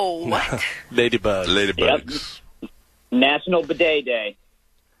 Oh, what? Ladybugs. Yep. National Bidet Day.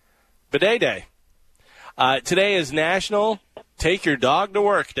 Bidet Day. Today is National Take Your Dog to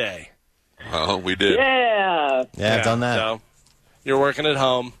Work Day. Oh, we did. Yeah. Yeah, I've done that. So you're working at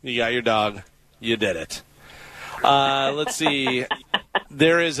home. You got your dog. You did it. Let's see.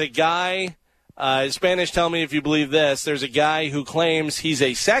 There is a guy, Spanish, tell me if you believe this. There's a guy who claims he's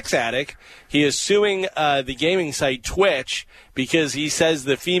a sex addict. He is suing the gaming site Twitch because he says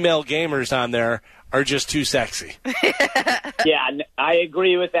the female gamers on there are just too sexy. Yeah, I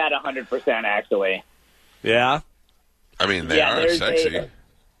agree with that 100%, actually. Yeah? I mean, they are sexy.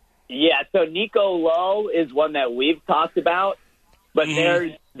 So Nico Lowe is one that we've talked about, but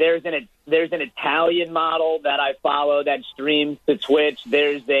there's an Italian model that I follow that streams to Twitch.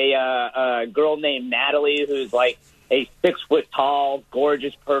 There's a girl named Natalie who's like a 6 foot tall,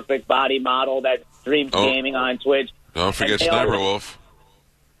 gorgeous, perfect body model that streams gaming on Twitch. Don't forget Sniper Wolf.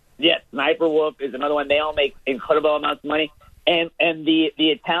 Yes, Sniper Wolf is another one. They all make incredible amounts of money. And the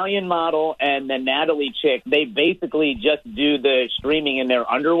Italian model and the Natalie chick, they basically just do the streaming in their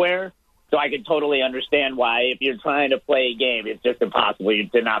underwear. So I can totally understand why, if you're trying to play a game, it's just impossible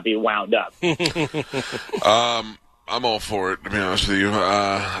to not be wound up. I'm all for it, to be honest with you.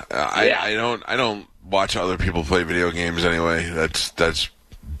 I don't watch other people play video games anyway. That's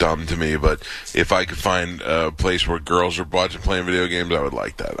dumb to me. But if I could find a place where girls are watching playing video games, I would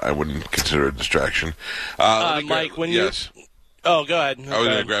like that. I wouldn't consider it a distraction. Mike, Oh, go ahead. I was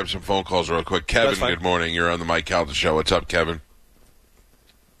going to grab some phone calls real quick. Kevin, good morning. You're on the Mike Calta Show. What's up, Kevin?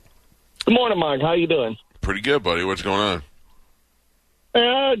 Good morning, Mike. How you doing? Pretty good, buddy. What's going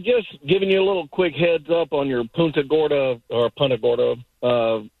on? Just giving you a little quick heads up on your Punta Gorda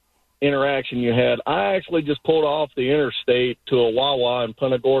interaction you had. I actually just pulled off the interstate to a Wawa in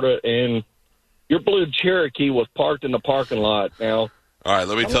Punta Gorda, and your blue Cherokee was parked in the parking lot. Now, all right,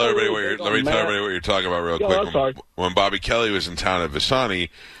 let me tell everybody what you're talking about real quick. When Bobby Kelly was in town at Visani,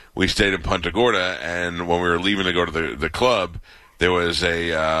 we stayed in Punta Gorda, and when we were leaving to go to the club, there was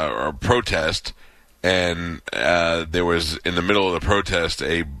a protest, and there was, in the middle of the protest,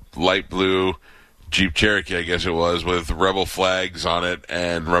 a light blue Jeep Cherokee, I guess it was, with rebel flags on it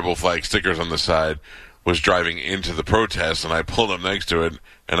and rebel flag stickers on the side, was driving into the protest, and I pulled up next to it,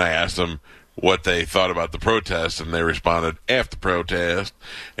 and I asked them what they thought about the protest, and they responded, F the protest,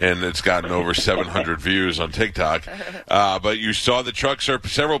 and it's gotten over 700 views on TikTok. But you saw the truck, sir.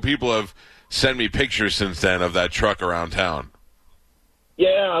 Several people have sent me pictures since then of that truck around town.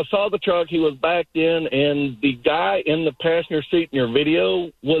 Yeah, I saw the truck. He was backed in, and the guy in the passenger seat in your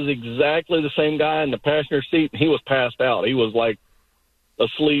video was exactly the same guy in the passenger seat. He was passed out. He was, like,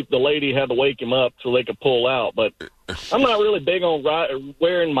 asleep. The lady had to wake him up so they could pull out. But I'm not really big on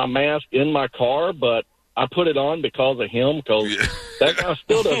wearing my mask in my car, but I put it on because of him, because that guy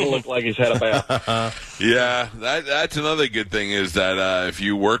still doesn't look like he's had a bath. Yeah, that's another good thing is that if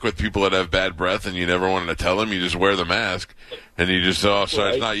you work with people that have bad breath and you never wanted to tell them, you just wear the mask, and you just, sorry,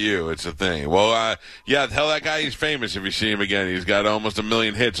 it's not you, it's a thing. Well, tell that guy he's famous if you see him again. He's got almost 1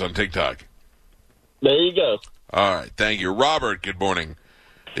 million hits on TikTok. There you go. All right, thank you. Robert, good morning.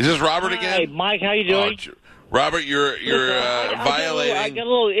 Is this Robert again? Hey, Mike, how you doing? Robert, you're violating. I get a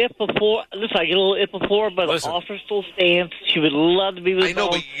little if before. Listen, I get a little if before, but the offer still stands. She would love to be with. I know,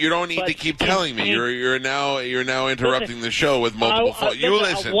 but you don't need to keep telling me. You're now interrupting the show with multiple.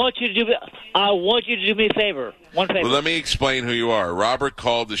 Listen. I want you to do me a favor. One favor. Well, let me explain who you are. Robert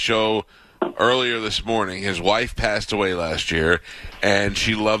called the show earlier this morning. His wife passed away last year, and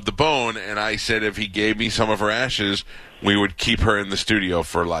she loved the bone, and I said if he gave me some of her ashes, we would keep her in the studio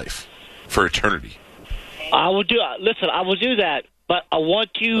for life, for eternity. I will do. Listen, I will do that, but I want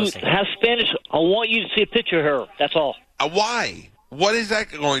you to have Spanish. I want you to see a picture of her. That's all. Why? What is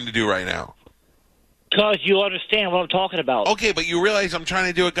that going to do right now? Because you understand what I'm talking about. Okay, but you realize I'm trying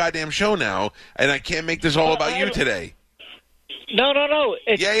to do a goddamn show now, and I can't make this all about you today. No.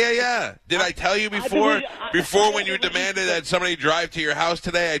 Yeah. Did I tell you before? Before when you demanded that somebody drive to your house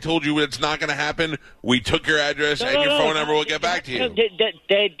today, I told you it's not going to happen. We took your address and your phone number. We'll get back to you.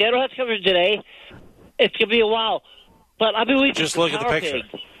 They don't have to come in today. It's going to be a while. But I believe just look at the picture.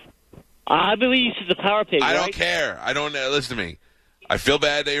 Pig. I believe it's the Power Pig. I don't care. I don't listen to me. I feel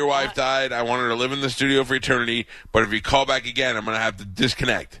bad that your wife died. I want her to live in the studio for eternity. But if you call back again, I'm going to have to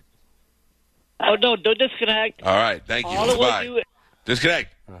disconnect. Oh, no, don't disconnect. All right, thank you. Bye.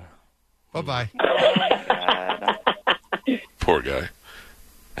 Disconnect. Bye-bye. Poor guy.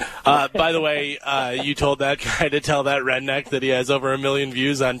 By the way, you told that guy to tell that redneck that he has over 1 million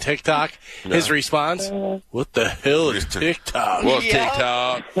views on TikTok. No. His response, what the hell is TikTok? What's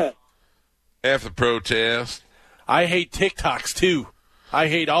TikTok? After the protest. I hate TikToks, too. I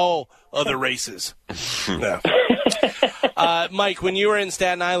hate all other races. No. Mike, when you were in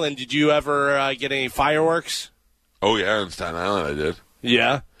Staten Island, did you ever get any fireworks? Oh, yeah, in Staten Island I did.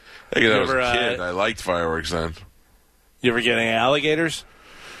 Yeah? I think I was a kid. I liked fireworks then. You ever get any alligators?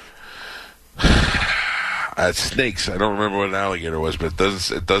 Snakes. I don't remember what an alligator was, but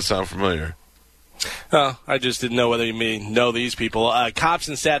it does sound familiar. Oh, I just didn't know whether you know these people. Cops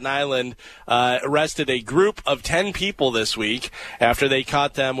in Staten Island arrested a group of 10 people this week after they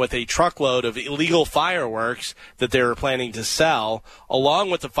caught them with a truckload of illegal fireworks that they were planning to sell. Along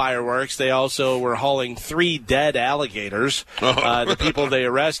with the fireworks, they also were hauling 3 dead alligators. The people they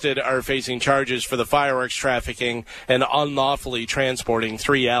arrested are facing charges for the fireworks trafficking and unlawfully transporting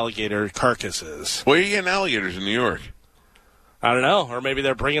 3 alligator carcasses. Where are you getting alligators in New York? I don't know, or maybe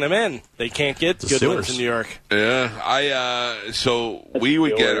they're bringing them in. They can't get good ones in New York. Yeah, so we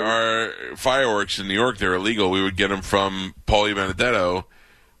would get our fireworks in New York. They're illegal. We would get them from Paulie Benedetto,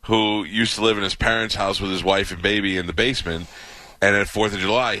 who used to live in his parents' house with his wife and baby in the basement. And at 4th of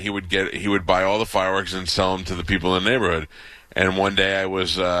July, he would buy all the fireworks and sell them to the people in the neighborhood. And one day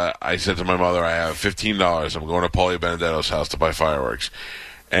I said to my mother, I have $15. I'm going to Paulie Benedetto's house to buy fireworks.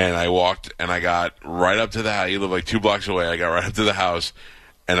 And I walked, and I got right up to the house. He lived like 2 blocks away. I got right up to the house,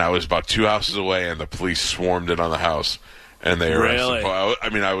 and I was about 2 houses away, and the police swarmed in on the house, and they arrested.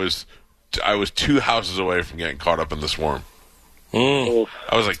 Really? I was 2 houses away from getting caught up in the swarm. I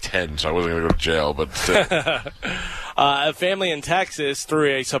was like 10, so I wasn't going to go to jail, but still. A family in Texas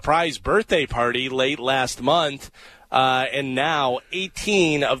threw a surprise birthday party late last month, and now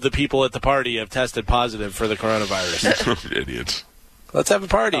 18 of the people at the party have tested positive for the coronavirus. Idiots. Let's have a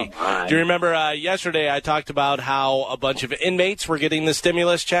party. Do you remember yesterday I talked about how a bunch of inmates were getting the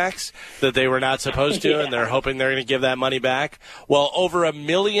stimulus checks that they were not supposed to, and they're hoping they're going to give that money back? Well, over 1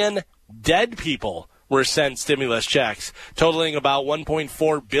 million dead people were sent stimulus checks, totaling about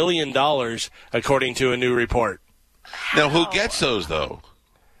 $1.4 billion, according to a new report. Now, who gets those, though?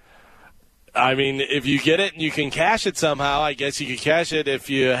 I mean, if you get it and you can cash it somehow, I guess you could cash it if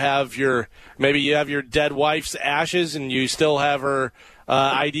you have maybe you have your dead wife's ashes and you still have her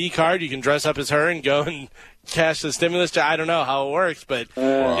ID card. You can dress up as her and go and cash the stimulus check. I don't know how it works, but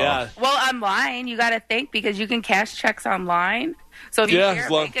yeah. Well, online, you got to think because you can cash checks online. So if you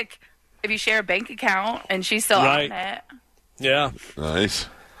share a bank account and she's still on it. Yeah. Nice.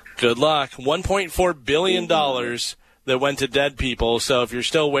 Good luck. $1.4 billion that went to dead people. So if you're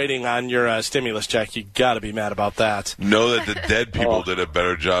still waiting on your stimulus check, you got to be mad about that. Know that the dead people did a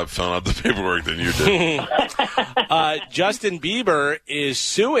better job filling out the paperwork than you did. Justin Bieber is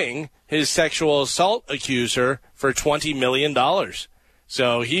suing his sexual assault accuser for $20 million.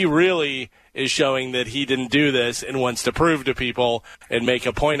 So he really is showing that he didn't do this and wants to prove to people and make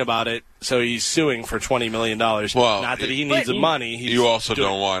a point about it. So he's suing for $20 million. Well, not that he needs the money. You also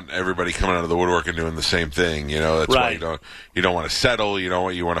don't want everybody coming out of the woodwork and doing the same thing. You know, that's why you don't want to settle. You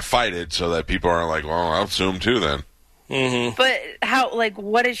want to fight it so that people aren't like, well, I'll sue him too then. Mm-hmm. But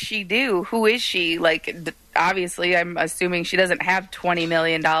what does she do? Who is she? Obviously, I'm assuming she doesn't have $20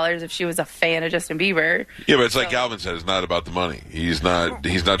 million if she was a fan of Justin Bieber. Yeah, but it's like Galvin said, it's not about the money. He's not trying to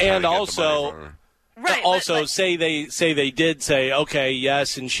get the money from her. Right. Also, say they did say, okay,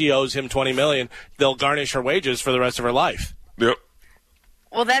 yes, and she owes him $20 million, they'll garnish her wages for the rest of her life. Yep.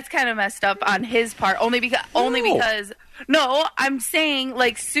 Well, that's kind of messed up on his part, only because No, I'm saying,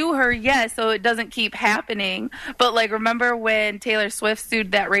 like, sue her, yes, so it doesn't keep happening. But, like, remember when Taylor Swift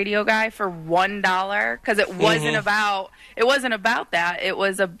sued that radio guy for $1? Because it wasn't about that. It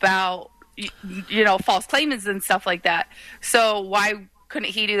was about, false claims and stuff like that. So why couldn't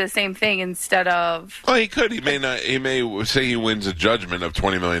he do the same thing instead of... Well, he could. He may not. He may say he wins a judgment of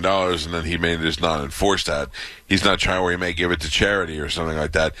 $20 million, and then he may just not enforce that. He's not trying where he may give it to charity or something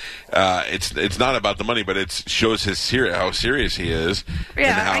like that. It's not about the money, but it shows how serious he is, and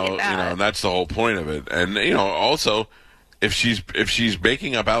how I get that. and that's the whole point of it. And also, if she's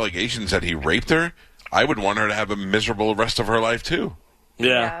making up allegations that he raped her, I would want her to have a miserable rest of her life too.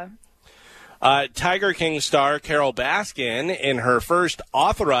 Yeah. Tiger King star Carol Baskin, in her first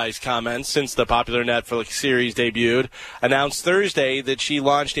authorized comments since the popular Netflix series debuted, announced Thursday that she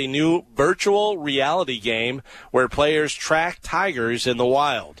launched a new virtual reality game where players track tigers in the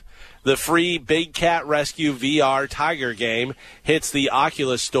wild. The free Big Cat Rescue VR Tiger game hits the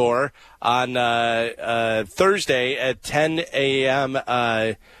Oculus Store on Thursday at 10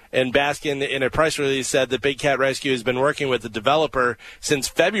 a.m., and Baskin, in a press release, said that Big Cat Rescue has been working with the developer since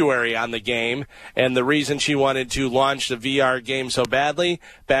February on the game, and the reason she wanted to launch the VR game so badly,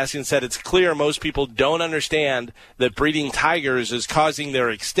 Baskin said it's clear most people don't understand that breeding tigers is causing their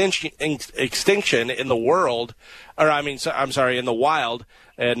extinction in the world, in the wild,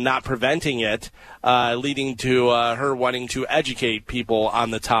 and not preventing it, leading to her wanting to educate people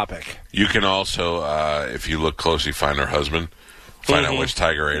on the topic. You can also, if you look closely, find her husband. Find out which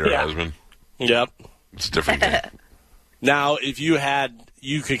tiger ate her husband. Yep. It's a different game. Now, if you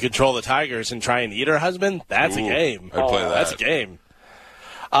could control the tigers and try and eat her husband, that's a game. I'd play that. That's a game.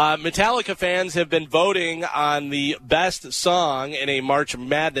 Metallica fans have been voting on the best song in a March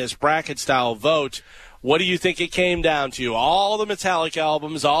Madness bracket-style vote. What do you think it came down to? All the Metallica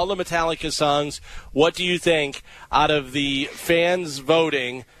albums, all the Metallica songs. What do you think out of the fans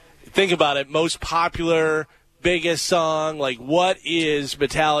voting? Think about it. Most popular, biggest song, like what is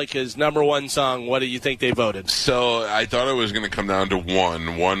Metallica's number one song? What do you think they voted? So I thought it was going to come down to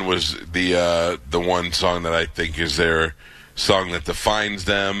one. One was the one song that I think is their song that defines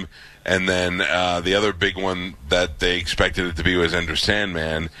them, and then the other big one that they expected it to be was Enter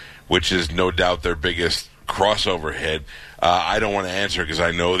Sandman, which is no doubt their biggest crossover hit. I don't want to answer because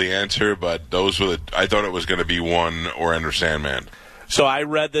I know the answer, but those were I thought it was going to be one or Enter Sandman. So I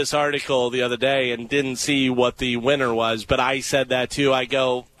read this article the other day and didn't see what the winner was, but I said that too. I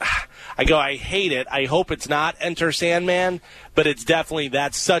go, I hate it. I hope it's not Enter Sandman, but it's definitely,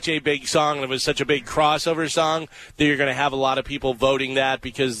 that's such a big song, and it was such a big crossover song that you're going to have a lot of people voting that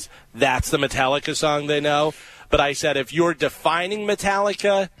because that's the Metallica song they know. But I said, if you're defining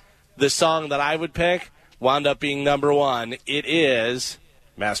Metallica, the song that I would pick wound up being number one. It is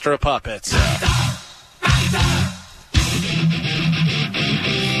Master of Puppets.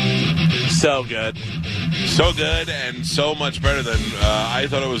 So good. So good and so much better than I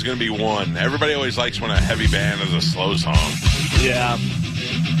thought it was going to be one. Everybody always likes when a heavy band is a slow song. Yeah.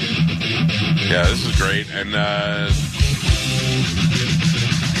 Yeah, this is great. And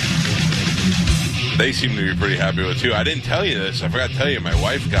they seem to be pretty happy with it, too. I didn't tell you this. I forgot to tell you. My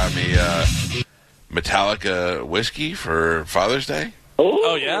wife got me Metallica whiskey for Father's Day.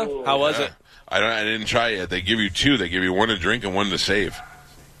 Oh, yeah? How was it? I didn't try it yet. They give you two. They give you one to drink and one to save.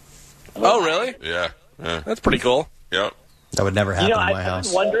 Oh, really? Yeah. That's pretty cool. Yep. That would never happen in my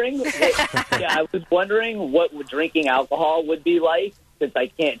house. I was wondering what drinking alcohol would be like, since I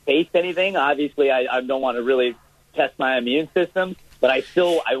can't taste anything. Obviously, I don't want to really test my immune system, but I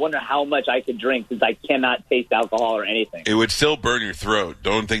wonder how much I could drink since I cannot taste alcohol or anything. It would still burn your throat.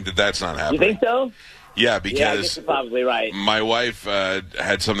 Don't think that that's not happening. You think so? Yeah, because I guess you're probably right. My wife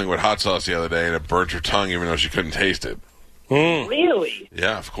had something with hot sauce the other day, and it burnt her tongue even though she couldn't taste it. Really?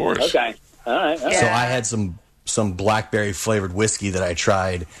 Yeah, of course. Okay. All right. So I had some blackberry flavored whiskey that I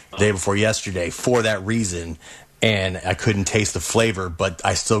tried the day before yesterday for that reason, and I couldn't taste the flavor, but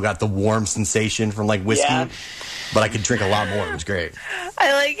I still got the warm sensation from like whiskey. Yeah. But I could drink a lot more. It was great.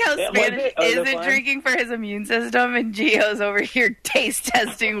 I like how Spanish isn't drinking for his immune system, and Gio's over here taste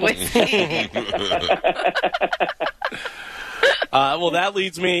testing whiskey. Well, that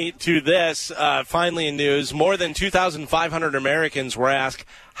leads me to this. Finally in news, more than 2,500 Americans were asked,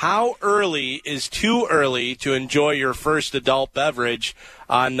 how early is too early to enjoy your first adult beverage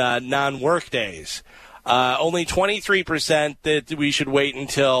on non-work days? Only 23% that we should wait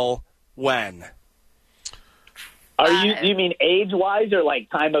until when? Do you mean age-wise or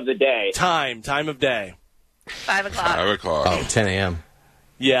like time of the day? Time of day. 5 o'clock. 5 o'clock. Oh, 10 a.m.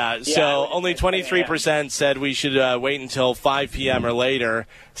 Yeah, so only 23% said we should wait until 5 p.m. or later.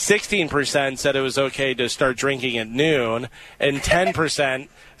 16% said it was okay to start drinking at noon. And 10%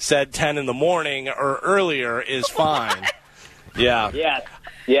 said 10 in the morning or earlier is fine. Yeah.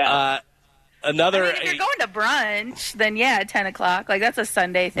 Yeah. If you're going to brunch, then 10 o'clock. Like, that's a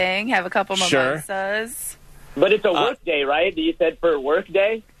Sunday thing. Have a couple mimosas. But it's a work day, right? You said for work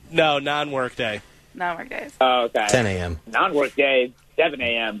day? No, non-work day. Non-work days. Oh, okay. 10 a.m. Non-work day, 7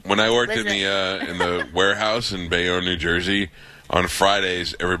 a.m. When I worked in the warehouse in Bayonne, New Jersey, on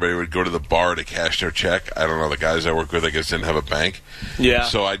Fridays, everybody would go to the bar to cash their check. I don't know, the guys I work with, I guess, didn't have a bank. Yeah.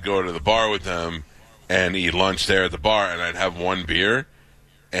 So I'd go to the bar with them and eat lunch there at the bar, and I'd have one beer,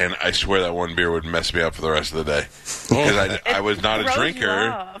 and I swear that one beer would mess me up for the rest of the day. Because I was not a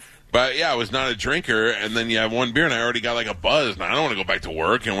drinker. But, I was not a drinker, and then you have one beer, and I already got, like, a buzz. Now, I don't want to go back to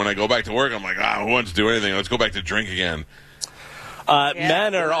work, and when I go back to work, I'm like, who wants to do anything? Let's go back to drink again.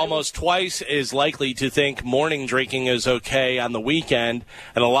 Men are almost twice as likely to think morning drinking is okay on the weekend,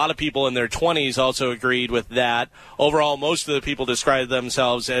 and a lot of people in their 20s also agreed with that. Overall, most of the people describe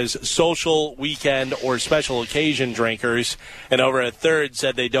themselves as social, weekend, or special occasion drinkers, and over a third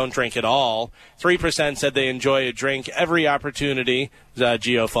said they don't drink at all. 3% said they enjoy a drink every opportunity.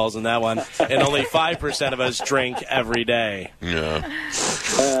 Geo falls in that one. And only 5% of us drink every day. Yeah.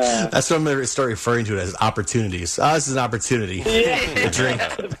 That's what I'm going to start referring to it as opportunities. This is an opportunity to drink.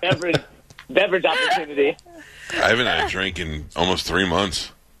 Beverage opportunity. I haven't had a drink in almost 3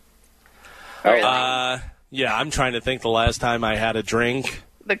 months. I'm trying to think the last time I had a drink.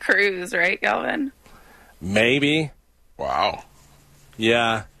 The cruise, right, Galvin? Maybe. Wow.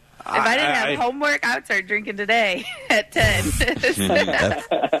 Yeah. If I didn't have homework, I would start drinking today at 10.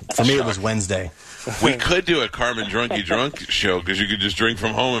 For me, it was Wednesday. We could do a Carmen Drunky Drunk show because you could just drink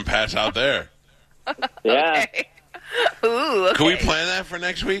from home and pass out there. Yeah. Okay. Ooh, okay. Can we plan that for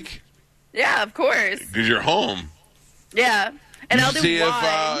next week? Yeah, of course. Because you're home. Yeah. And I'll do see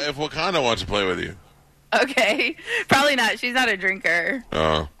wine. if Wakanda wants to play with you. Okay. Probably not. She's not a drinker.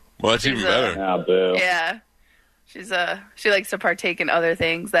 Oh. Well, that's even better. Oh, boo. Yeah. She likes to partake in other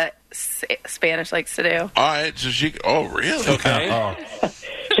things that Spanish likes to do. All right, so she... Oh, really? Okay.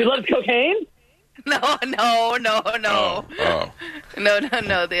 She loves cocaine? No. Oh. No. No.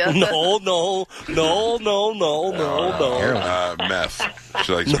 Meth.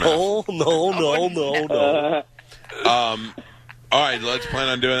 She likes meth. No. All right, let's plan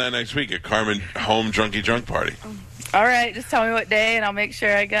on doing that next week, a Carmen home drunky drunk party. All right, just tell me what day, and I'll make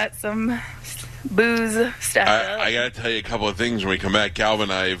sure I got some booze stacked up. I got to tell you a couple of things when we come back.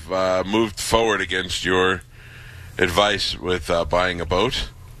 Galvin, I've moved forward against your advice with buying a boat.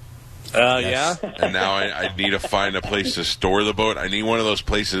 Yeah? And now I need to find a place to store the boat. I need one of those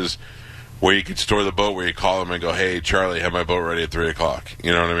places where you can store the boat, where you call them and go, hey, Charlie, have my boat ready at 3 o'clock.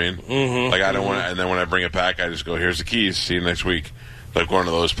 You know what I mean? Mm-hmm. Like, I don't want to, and then when I bring it back, I just go, here's the keys, see you next week. Like one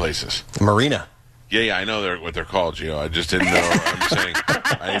of those places. Marina. Yeah, I know what they're called, Gio. I just didn't know. I'm saying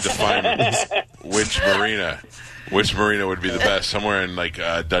I need to find which marina would be the best. Somewhere in, like,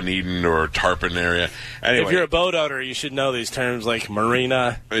 Dunedin or Tarpon area. Anyway. If you're a boat owner, you should know these terms like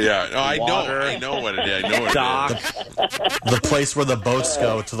marina. Yeah, no, water, I know what it is. I know what dock. it is. The place where the boats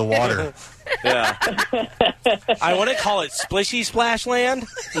go to the water. Yeah. I want to call it Splishy Splash Land.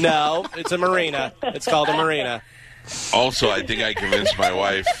 No, it's a marina. It's called a marina. Also, I think I convinced my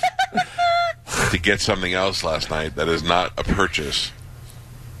wife to get something else last night that is not a purchase,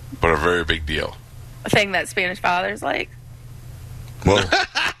 but a very big deal. A thing that Spanish fathers like. Whoa.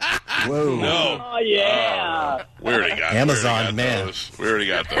 No. Oh, yeah. We already got Amazon, man. We already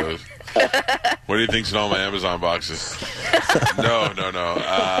got those. What do you think's in all my Amazon boxes? No.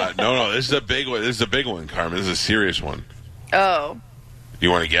 This is a big one. This is a big one, Carmen. This is a serious one. Oh. You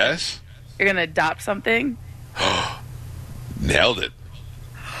want to guess? You're going to adopt something? Nailed it.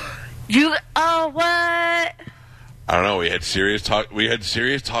 What? I don't know. We had serious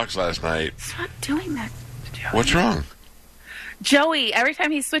talks last night. Stop doing that, Joey. What's wrong? Joey, every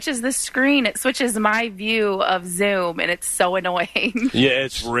time he switches the screen, it switches my view of Zoom, and it's so annoying. Yeah,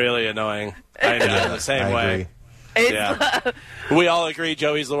 it's really annoying. I know, the same way. Agree. We all agree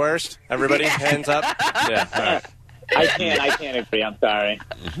Joey's the worst? Everybody, hands up? Yeah, all right. I can't agree. I'm sorry.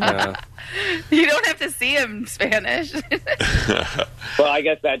 You don't have to see him in Spanish. Well, I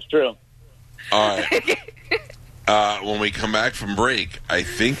guess that's true. All right. When we come back from break, I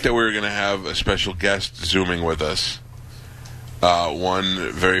think that we're going to have a special guest Zooming with us.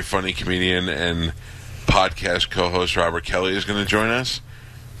 One very funny comedian and podcast co-host, Robert Kelly, is going to join us.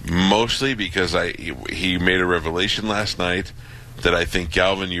 Mostly because he made a revelation last night that I think,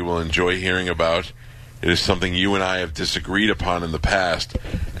 Galvin, you will enjoy hearing about. It is something you and I have disagreed upon in the past,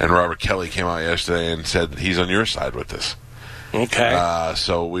 and Robert Kelly came out yesterday and said that he's on your side with this. Okay.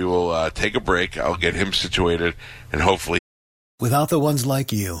 So we will take a break. I'll get him situated, and hopefully... Without the ones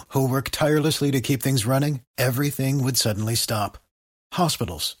like you, who work tirelessly to keep things running, everything would suddenly stop.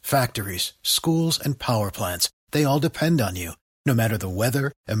 Hospitals, factories, schools, and power plants, they all depend on you. No matter the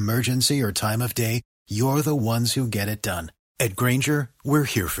weather, emergency, or time of day, you're the ones who get it done. At Grainger, we're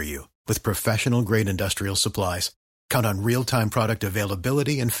here for you with professional-grade industrial supplies. Count on real-time product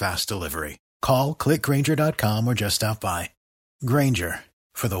availability and fast delivery. Call, click Grainger.com, or just stop by. Grainger,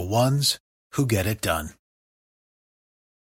 for the ones who get it done.